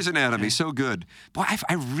 Grey's Anatomy, so good. Boy,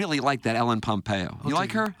 I really like that Ellen Pompeo. You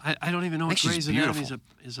like her? I don't even know what Grey's Anatomy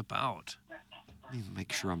is about. Let me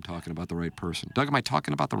make sure I'm talking about the right person. Doug, am I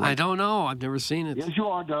talking about the right? I don't know. I've never seen it. Yes, you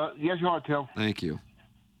are, Doug. Yes, you are, Tim. Thank you.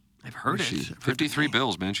 I've heard it. 53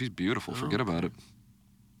 bills, man. She's beautiful. Forget about it.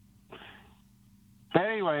 But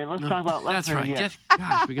anyway, let's talk about That's right. again.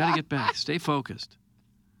 Gosh, we got to get back. Stay focused.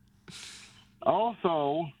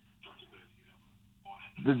 Also,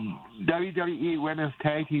 the WWE Women's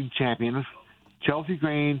Tag Team Champions, Chelsea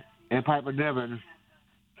Green and Piper Niven,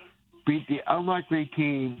 beat the unlikely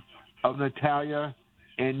team of Natalya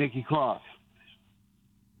and Nikki Cross.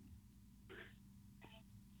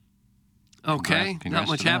 Okay. Congrats Not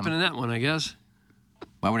much to them. happened in that one, I guess.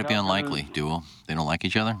 Why would it be unlikely, Duel? They don't like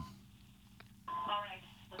each other?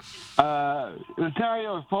 Natalya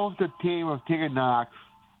was supposed to team with Tegan Knox,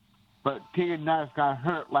 but Tegan Knox got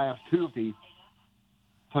hurt last Tuesday,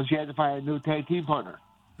 so she had to find a new tag team partner.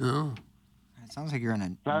 Oh. It sounds like you're in a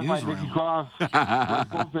That's why Nikki newsroom. Cross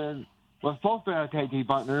was supposed to be a tag team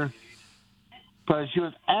partner, but she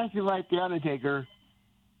was acting like The Undertaker,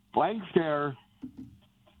 blank stare,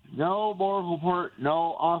 no moral support,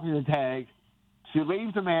 no offering the tag. She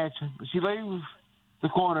leaves the match. She leaves the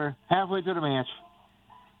corner halfway through the match,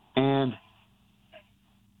 and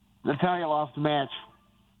Natalya lost the match.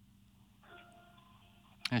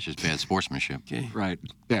 That's just bad sportsmanship. Okay. Right.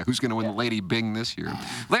 Yeah, who's going to win the Lady Bing this year?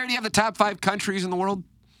 Larry, do you have the top 5 countries in the world?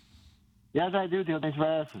 Yes, I do, Theo. Thanks for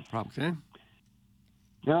asking. Probably. Okay.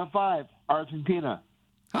 Number 5, Argentina.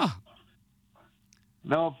 Huh.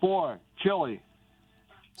 Number 4, Chile.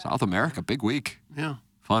 South America, big week. Yeah.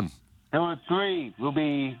 Fun. Number 3 will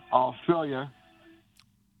be Australia.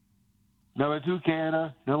 Number 2,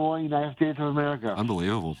 Canada. Number 1, United States of America.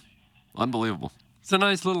 Unbelievable. Unbelievable. It's a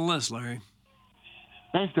nice little list, Larry.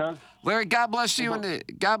 Thanks, Doug. Larry, God bless you and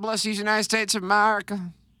God bless these United States of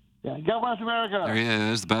America. Yeah, God bless America. There he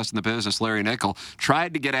is, the best in the business, Larry Nickel.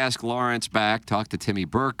 Tried to get Ask Lawrence back, talked to Timmy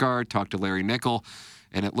Burkhardt, talked to Larry Nickel,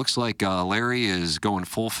 and it looks like Larry is going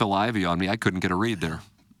full Phil Ivey on me. I couldn't get a read there.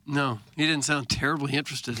 No, he didn't sound terribly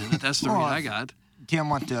interested in it. That's the read I got. Tim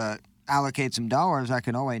want to allocate some dollars. I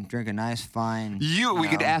can always drink a nice fine. We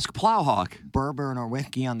could ask Plowhawk. Bourbon or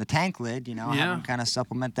whiskey on the tank lid, have him kind of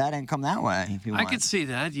supplement that income that way if you want. I could see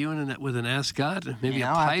that. You and with an ascot, maybe a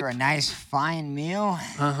after pipe. a nice fine meal.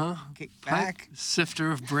 Kick back.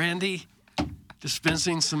 Sifter of brandy,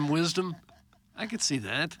 dispensing some wisdom. I could see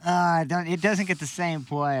that. It doesn't get the same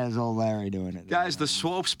play as old Larry doing it. Guys, the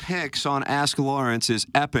Swopes picks on Ask Lawrence is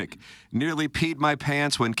epic. Nearly peed my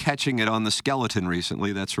pants when catching it on the skeleton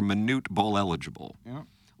recently. That's from Minute Bowl Eligible. Yep.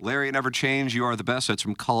 Larry, never change. You are the best. That's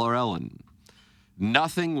from Color Ellen.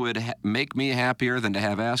 Nothing would make me happier than to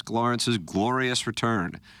have Ask Lawrence's glorious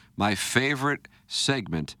return. My favorite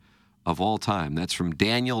segment of all time. That's from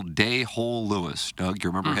Daniel Day-Hole Lewis. Doug,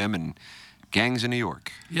 you remember him in Gangs in New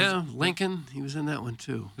York? Yeah, Lincoln. He was in that one,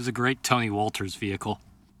 too. It was a great Tony Walters vehicle.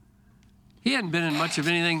 He hadn't been in much of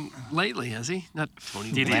anything lately, has he? Not Tony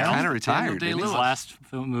He Walters. kind of retired. His last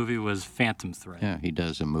film movie was Phantom Thread. Yeah, he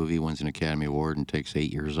does a movie, wins an Academy Award, and takes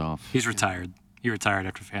 8 years off. He's retired. He retired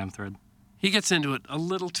after Phantom Thread. He gets into it a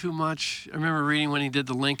little too much. I remember reading when he did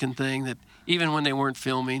the Lincoln thing that even when they weren't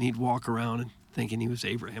filming, he'd walk around and thinking he was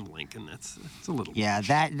Abraham Lincoln. That's a little. Yeah,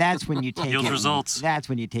 that's when you take Yields it. results. That's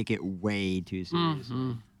when you take it way too seriously.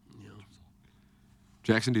 Mm-hmm.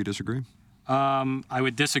 Jackson, do you disagree? I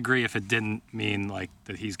would disagree if it didn't mean like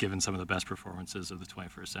that he's given some of the best performances of the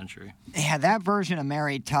 21st century. Yeah, that version of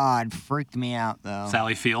Mary Todd freaked me out, though.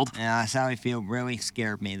 Sally Field? Yeah, Sally Field really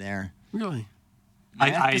scared me there. Really?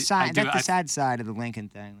 That's the sad side of the Lincoln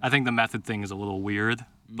thing. I think the method thing is a little weird,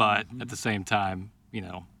 but at the same time,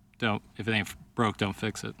 if it ain't broke, don't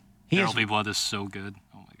fix it. There Will Be Blood is so good.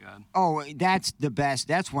 Oh my God. Oh, that's the best.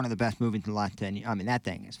 That's one of the best movies in the last 10 years. I mean, that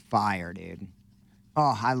thing is fire, dude.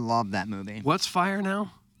 Oh, I love that movie. What's fire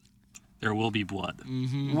now? There Will Be Blood.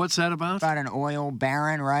 Mm-hmm. What's that about? About an oil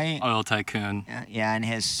baron, right? Oil tycoon. Yeah, and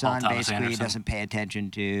his son Thomas basically Anderson. doesn't pay attention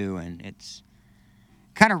to, and it's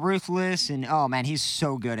kind of ruthless. And oh man, he's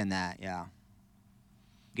so good in that. Yeah,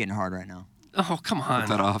 getting hard right now. Oh, come on. Put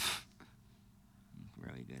that off.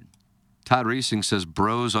 Really good. Todd Reesing says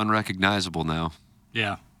bro's unrecognizable now.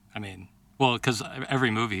 Yeah, I mean, well, because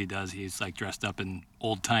every movie he does, he's like dressed up in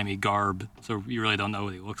old-timey garb, so you really don't know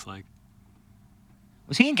what he looks like.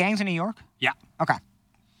 Was he in Gangs in New York? Yeah. Okay.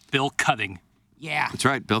 Bill Cutting. Yeah. That's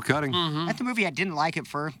right, Bill Cutting. That's a movie I didn't like at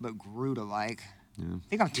first, but grew to like. Yeah. I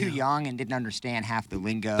think I'm too young and didn't understand half the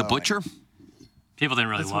lingo. The Butcher? People didn't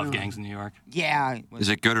really That's love what I Gangs in New York. Yeah. Is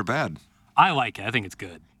it good or bad? I like it. I think it's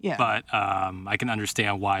good. Yeah. But I can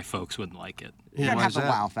understand why folks wouldn't like it. It doesn't have the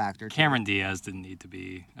wow factor. Cameron Diaz didn't need to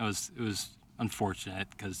be. It was unfortunate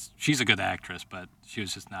because she's a good actress, but she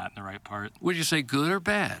was just not in the right part. Would you say good or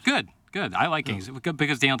bad? Good. I like Gangs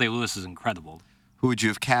because Daniel Day-Lewis is incredible. Who would you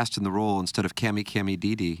have cast in the role instead of Cami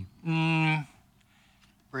Dee?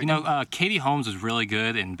 Katie Holmes was really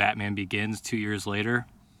good in Batman Begins 2 years later.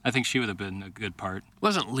 I think she would have been a good part.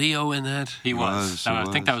 Wasn't Leo in that? He was. I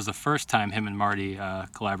think that was the first time him and Marty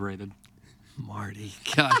collaborated. Marty.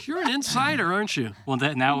 Gosh, you're an insider, aren't you? Well,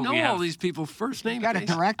 now you know we have all these people first name. You got a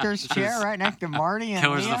director's chair right next to Marty and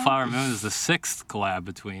Killers Leo? of the Flower Moon is the 6th collab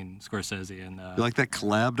between Scorsese and... You like that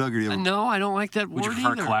collab, Doug? Or do you have No, I don't like that would word you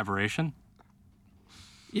prefer either. collaboration?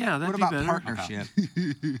 Yeah, that'd What be about better. partnership?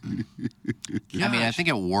 I mean, I think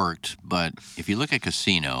it worked, but if you look at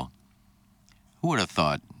Casino, who would have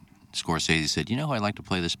thought Scorsese said, you know who I'd like to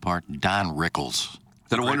play this part? Don Rickles.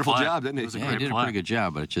 Did a wonderful play. job, didn't he? It was a Yeah, great he did a play. pretty good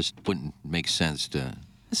job, but it just wouldn't make sense to...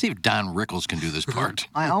 Let's see if Don Rickles can do this part.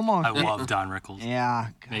 I almost. I love Don Rickles. Yeah.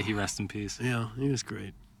 May he rest in peace. Yeah, he was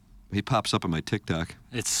great. He pops up on my TikTok.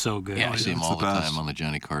 It's so good. Yeah, I see him It's all the the best. time on the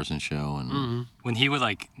Johnny Carson show. And When he would,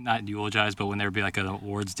 not eulogize, but when there would be, an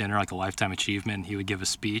awards dinner, like a Lifetime Achievement, he would give a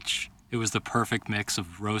speech. It was the perfect mix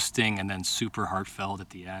of roasting and then super heartfelt at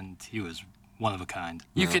the end. He was one of a kind.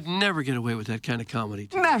 You could never get away with that kind of comedy.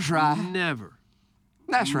 Today. That's right. Never.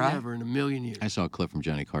 That's right. Never in a million years. I saw a clip from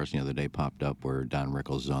Johnny Carson the other day popped up where Don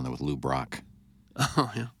Rickles is on there with Lou Brock.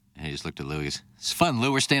 Oh, yeah. And he just looked at Lou. He goes, it's fun,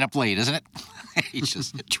 Lou. We're staying up late, isn't it? He's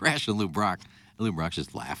just trashing Lou Brock. Lou Brock's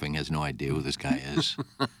just laughing, has no idea who this guy is.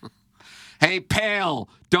 Hey, pal,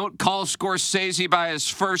 don't call Scorsese by his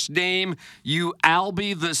first name. You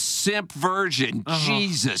Albie the simp virgin.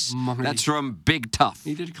 Jesus. Marty. That's from Big Tough.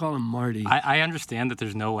 He did call him Marty. I understand that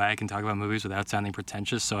there's no way I can talk about movies without sounding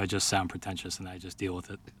pretentious, so I just sound pretentious and I just deal with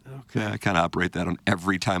it. Yeah, I kind of operate that on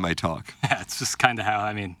every time I talk. Yeah, it's just kind of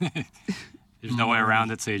how, there's no way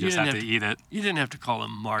around it, so you just didn't have to eat it. You didn't have to call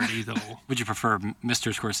him Marty, though. Would you prefer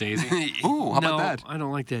Mr. Scorsese? Ooh, how no, about that? I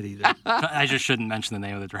don't like that either. I just shouldn't mention the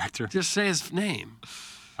name of the director. Just say his name.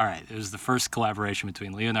 All right, it was the first collaboration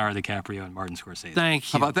between Leonardo DiCaprio and Martin Scorsese.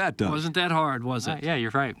 Thank you. How about that, Doug? Wasn't that hard, was it? Yeah,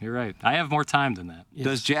 you're right. You're right. I have more time than that. Yes.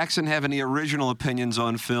 Does Jackson have any original opinions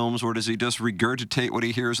on films, or does he just regurgitate what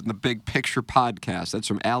he hears in the Big Picture podcast? That's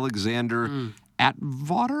from Alexander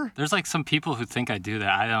Atwater? There's some people who think I do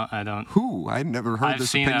that. I don't. Who? I'd never heard this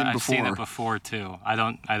opinion I've before. seen it before too. I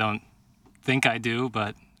don't think I do,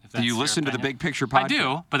 but if that's Do you your listen to the opinion- Big Picture podcast? I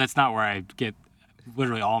do, but it's not where I get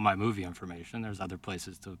literally all my movie information. There's other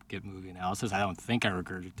places to get movie analysis. I don't think I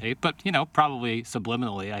regurgitate, but probably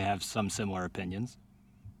subliminally I have some similar opinions.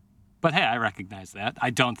 But hey, I recognize that. I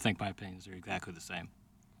don't think my opinions are exactly the same.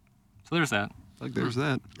 So there's that. Like, there's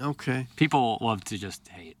that. Okay. People love to just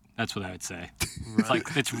hate. That's what I would say. It's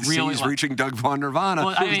like it's really He's reaching Doug Vaughn Nirvana.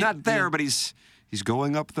 Well, I he's mean, not there, but he's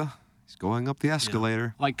going up the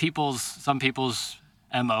escalator. like some people's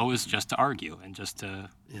MO is just to argue and just to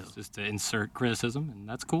insert criticism, and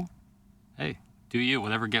that's cool. Hey, do you?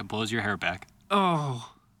 Whatever blows your hair back.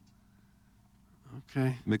 Oh.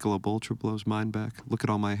 Okay. Michelob Ultra blows mine back. Look at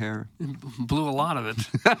all my hair. Blew a lot of it.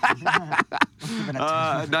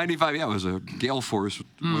 95, it was a gale force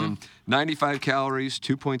win. 95 calories,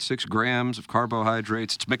 2.6 grams of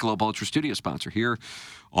carbohydrates. It's Michelob Ultra studio sponsor here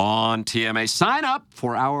on TMA. Sign up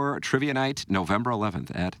for our trivia night November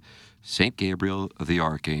 11th at St. Gabriel the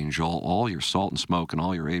Archangel. All your salt and smoke and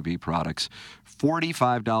all your AB products.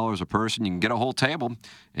 $45 a person. You can get a whole table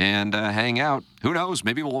and hang out. Who knows?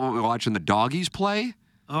 Maybe we'll be watching the doggies play.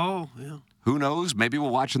 Oh, yeah. Who knows? Maybe we're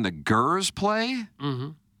watching the Gers play. Mm-hmm.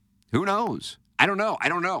 Who knows? I don't know.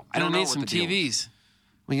 They'll need some TVs.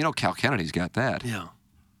 Well, you know, Cal Kennedy's got that. Yeah.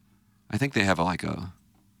 I think they have like a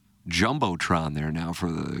Jumbotron there now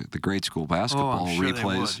for the grade school basketball I'm sure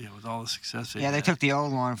replays. They would, with all the success They took the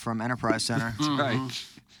old one from Enterprise Center. Mm-hmm. Right.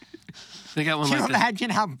 They got one Can you like that. imagine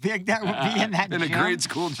how big that would be in that in a gym? grade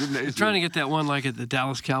school gymnasium. They're trying to get that one like at the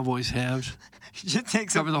Dallas Cowboys have. Just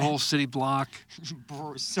takes Cover the whole city block.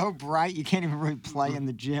 So bright you can't even really play in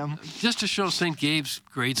the gym. Just to show St. Gabe's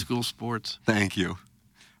grade school sports. Thank you.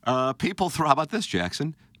 How about this,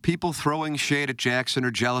 Jackson? People throwing shade at Jackson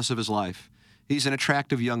are jealous of his life. He's an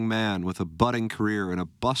attractive young man with a budding career in a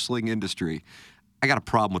bustling industry. I got a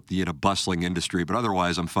problem with the in a bustling industry, but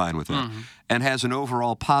otherwise I'm fine with that. And has an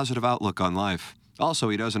overall positive outlook on life. Also,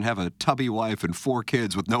 he doesn't have a tubby wife and 4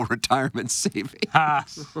 kids with no retirement savings.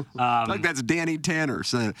 Like that's Danny Tanner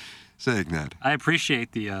saying that. I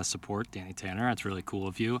appreciate the support, Danny Tanner. That's really cool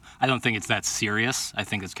of you. I don't think it's that serious. I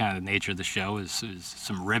think it's kind of the nature of the show is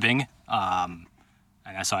some ribbing. And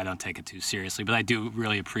so I don't take it too seriously. But I do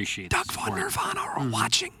really appreciate Doug Vaughn Nirvana are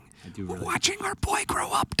watching. We're watching our boy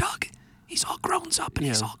grow up, Doug. He's all grown up, and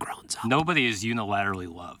he's all grown up. Nobody is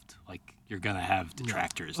unilaterally loved. Like, you're going to have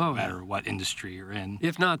detractors no matter what industry you're in.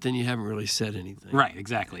 If not, then you haven't really said anything. Right,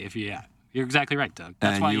 exactly. You're exactly right, Doug.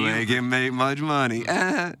 That's And why you ain't gonna make much money.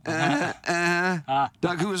 Doug,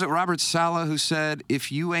 who was it? Robert Sala who said,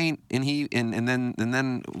 "If you ain't," and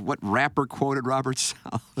then what rapper quoted Robert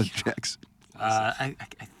Sala? Jackson. I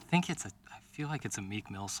think I feel like it's a Meek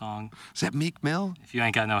Mill song. Is that Meek Mill? If you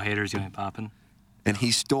ain't got no haters, you ain't popping. And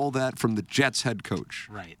he stole that from the Jets head coach.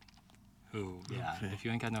 Right. Who? Yeah. Okay. If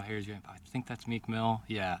you ain't got no haters, you ain't popping. I think that's Meek Mill.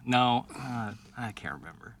 Yeah. No, I can't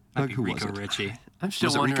remember. Might be Rico Richie. I'm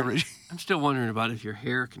still wondering about if your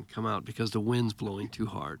hair can come out because the wind's blowing too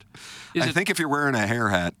hard. I think if you're wearing a hair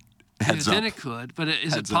hat, heads up. Then it could. But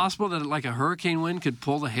is it possible that like a hurricane wind could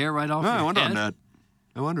pull the hair right off your head?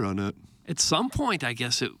 I wonder on that. At some point, I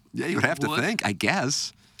guess it. Yeah, you would have to think. I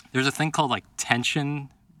guess. There's a thing called like tension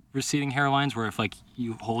receding hairlines, where if like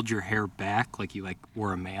you hold your hair back, like you like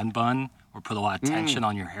wore a man bun, or put a lot of tension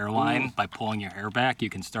on your hairline by pulling your hair back, you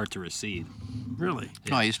can start to recede. Really?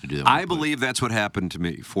 Yeah. Oh, I used to do that. I believe that's what happened to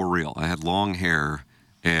me, for real. I had long hair,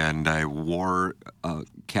 and I wore a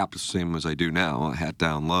cap the same as I do now, a hat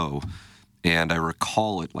down low, and I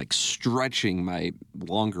recall it like stretching my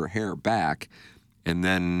longer hair back, and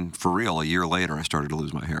then for real, a year later, I started to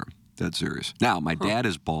lose my hair. Dead serious. Now, my dad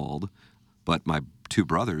is bald, but my 2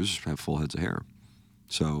 brothers have full heads of hair.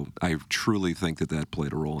 So I truly think that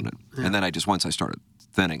played a role in it. Yeah. And then once I started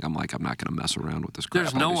thinning, I'm like, I'm not going to mess around with this crap.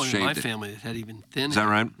 There's no one in my family that had even thin hair. Is that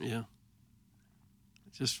right? Yeah.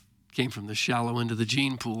 It just came from the shallow end of the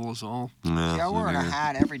gene pool is all. No, I wore a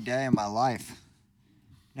hat every day of my life.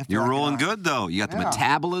 You're rolling good, though. You got the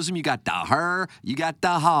metabolism, you got the hair, you got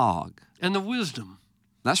the hog. And the wisdom.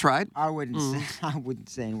 That's right. I wouldn't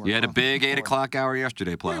say anywhere. You had a big 8 o'clock hour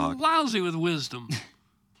yesterday, Plowhawk. You're lousy with wisdom.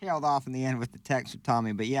 Tailed off in the end with the text with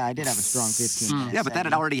Tommy, but yeah, I did have a strong 15 minutes. Yeah, but that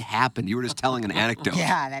had already happened. You were just telling an anecdote.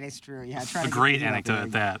 Yeah, that is true. Yeah, a great anecdote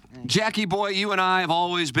at that. Jackie boy, you and I have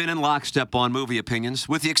always been in lockstep on movie opinions,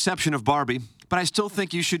 with the exception of Barbie. But I still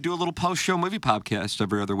think you should do a little post-show movie podcast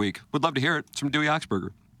every other week. Would love to hear it. It's from Dewey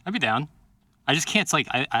Oxberger. I'd be down. I just can't.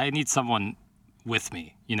 I need someone with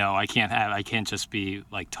me. You know, I can't just be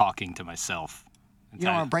like talking to myself. You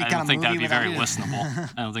don't want to break down a movie. I don't think that'd be very listenable.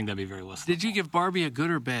 I don't think that'd be very listenable. Did you give Barbie a good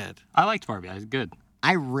or bad? I liked Barbie. I was good.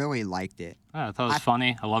 I really liked it. I thought it was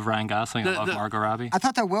funny. I love Ryan Gosling. I love Margot Robbie. I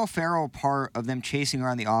thought the Will Ferrell part of them chasing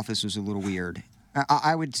around the office was a little weird.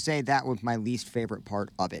 I would say that was my least favorite part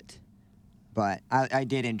of it. But I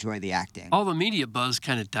did enjoy the acting. All the media buzz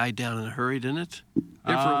kind of died down in a hurry, didn't it?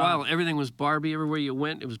 There for a while, everything was Barbie. Everywhere you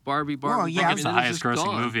went, it was Barbie. Well, yeah, I think it's the highest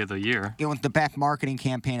grossing movie of the year. It was the best marketing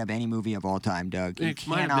campaign of any movie of all time, Doug. You It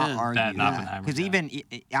might have cannot been. argue That and Oppenheimer, Because even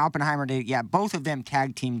Oppenheimer did, both of them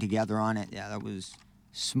tag teamed together on it. Yeah, that was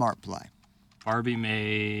smart play. Barbie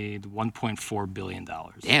made $1.4 billion.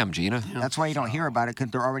 Damn, Gina. That's why you don't hear about it,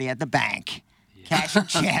 because they're already at the bank. Cashing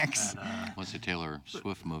checks. What's the Taylor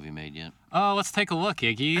Swift movie made yet? Oh, let's take a look,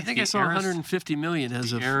 Iggy. I think I saw 150 million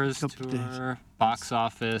as of Eras a couple days. Tour, box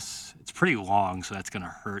office. It's pretty long, so that's going to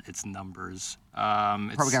hurt its numbers.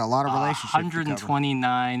 Probably got a lot of relationships to cover.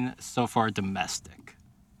 129 so far domestic.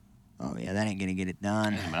 Oh, yeah, that ain't going to get it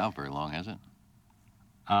done. It hasn't been out very long, has it?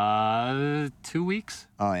 2 weeks.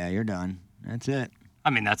 Oh, yeah, you're done. That's it. I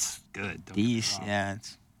mean, that's good. It's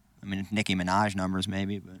Nicki Minaj numbers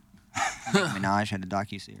maybe, but Nicki Minaj had a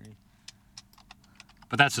docuseries.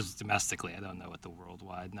 But that's just domestically. I don't know what the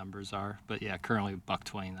worldwide numbers are. But yeah, currently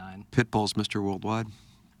 $129. Pitbull's Mr. Worldwide.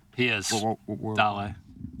 He is. Dale.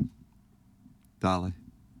 Dale. Is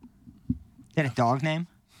that a dog name?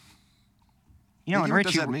 You know, What and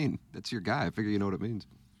does that mean? That's your guy. I figure you know what it means.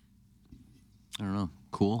 I don't know.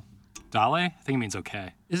 Cool. Dale? I think it means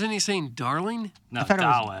okay. Isn't he saying darling? No, I thought it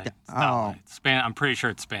was Dale. It's oh. Dale. I'm pretty sure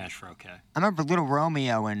it's Spanish for okay. I remember Little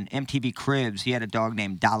Romeo in MTV Cribs. He had a dog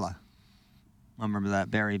named Dala. I remember that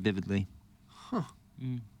very vividly. Huh.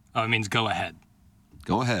 Oh, it means go ahead.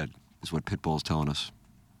 Go ahead is what Pitbull's telling us.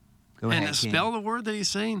 Go and ahead, King. spell the word that he's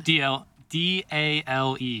saying?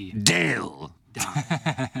 D-A-L-E. Dale.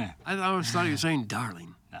 I always thought he was saying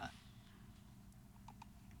darling. Nah.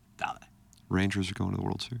 Dale. Rangers are going to the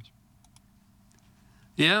World Series.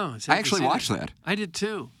 Yeah. I actually watched that. I did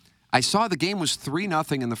too. I saw the game was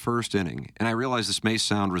 3-0 in the first inning, and I realized this may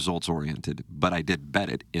sound results-oriented, but I did bet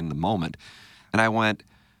it in the moment. And I went,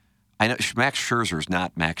 I know Max Scherzer's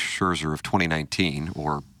not Max Scherzer of 2019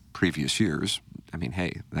 or previous years. I mean,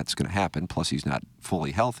 hey, that's going to happen. Plus, he's not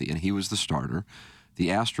fully healthy, and he was the starter. The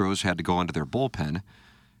Astros had to go into their bullpen,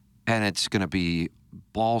 and it's going to be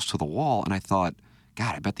balls to the wall. And I thought,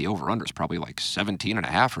 God, I bet the over-under is probably like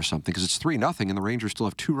 17.5 or something because it's 3-0, and the Rangers still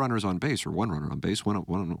have 2 runners on base, or 1 runner on base, one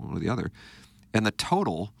or the other. And the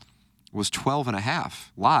total was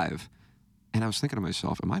 12.5 live. And I was thinking to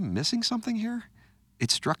myself, am I missing something here?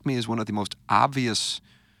 It struck me as one of the most obvious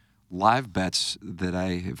live bets that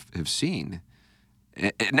I have seen.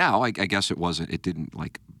 Now, I guess it didn't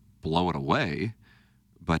like blow it away,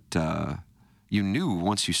 but you knew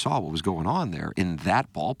once you saw what was going on there in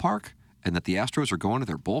that ballpark and that the Astros are going to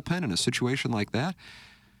their bullpen in a situation like that,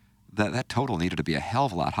 that total needed to be a hell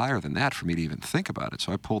of a lot higher than that for me to even think about it.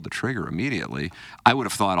 So I pulled the trigger immediately. I would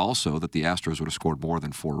have thought also that the Astros would have scored more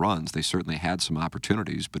than 4 runs. They certainly had some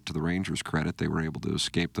opportunities, but to the Rangers' credit, they were able to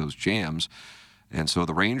escape those jams. And so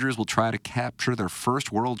the Rangers will try to capture their first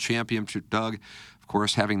world championship, Doug, of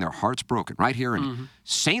course, having their hearts broken right here in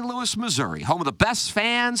St. Louis, Missouri, home of the best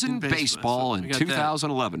fans in baseball in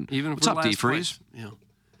 2011. Even What's up, last D-Freeze? place. Yeah.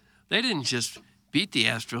 They didn't just beat the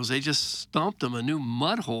Astros. They just stomped them a new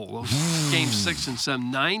mud hole. Games 6 and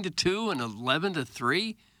 7, 9-2 and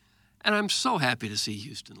 11-3. And I'm so happy to see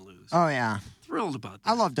Houston lose. Oh, yeah. Thrilled about that.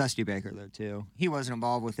 I love Dusty Baker, though, too. He wasn't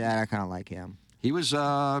involved with that. I kind of like him. He was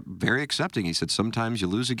very accepting. He said, sometimes you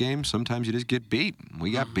lose a game, sometimes you just get beat.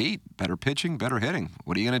 We got beat. Better pitching, better hitting.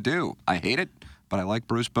 What are you going to do? I hate it, but I like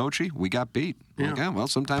Bruce Bochy. We got beat. Yeah. Okay, well,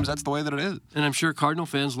 sometimes that's the way that it is. And I'm sure Cardinal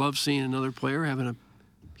fans love seeing another player having a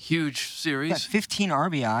huge series. Got 15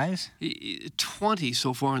 RBIs. 20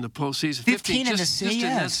 so far in the postseason. 15 in just the in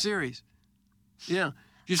that yes. series. Yeah.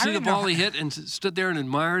 Did you I see the don't know ball how- he hit and stood there and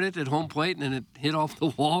admired it at home plate, and then it hit off the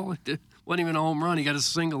wall? It wasn't even a home run. He got a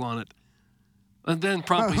single on it. And then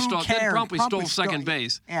promptly But who cares? stole second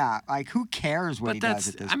base. Yeah, like who cares what he does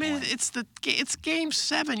at this point? It's game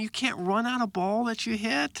 7. You can't run out a ball that you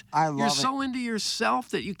hit. I love You're it. so into yourself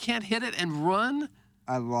that you can't hit it and run.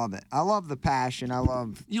 I love it. I love the passion. I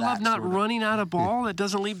love You that love not sort of- running out a ball that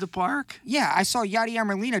doesn't leave the park. Yeah, I saw Yadier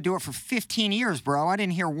Molina do it for 15 years, bro. I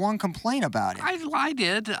didn't hear one complaint about it. I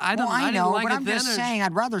did. I Well, I didn't know, like but it I'm then. just saying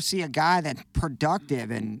I'd rather see a guy that's productive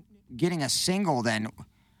and getting a single than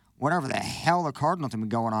whatever the hell the Cardinals have been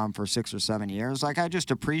going on for 6 or 7 years. Like, I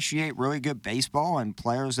just appreciate really good baseball and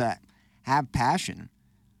players that have passion.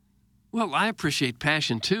 Well, I appreciate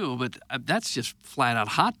passion too, but that's just flat out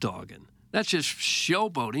hot dogging. That's just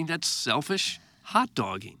showboating. That's selfish hot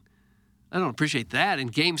dogging. I don't appreciate that. In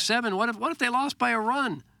Game 7, what if they lost by a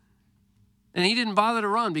run? And he didn't bother to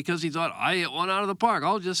run because he thought, I hit one out of the park.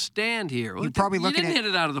 I'll just stand here. You'd probably You didn't hit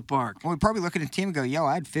it out of the park. Well, we'd probably look at the team and go, yo,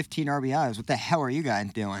 I had 15 RBIs. What the hell are you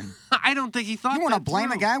guys doing? I I don't think he thought. You want to that blame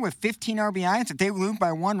through. a guy with 15 RBIs if they lose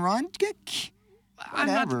by 1 run?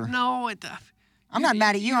 Whatever. I'm not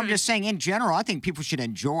mad at you. I'm just saying, in general, I think people should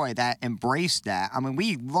enjoy that, embrace that. I mean,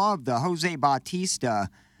 we love the Jose Bautista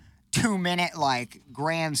 2-minute,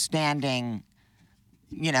 grandstanding,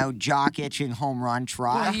 jock itching home run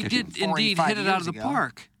trot. Well, he did indeed hit it out of the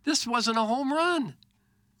park. This wasn't a home run.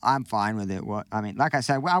 I'm fine with it. Like I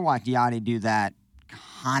said, I watch Yachty do that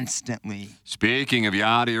constantly. Speaking of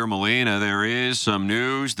Yadier Molina, there is some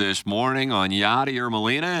news this morning on Yadier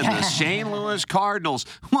Molina and the St. Louis Cardinals.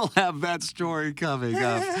 We'll have that story coming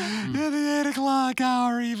up at the 8 o'clock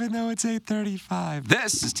hour, even though it's 8:35.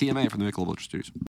 This is TMA from the Michelob Ultra Studios.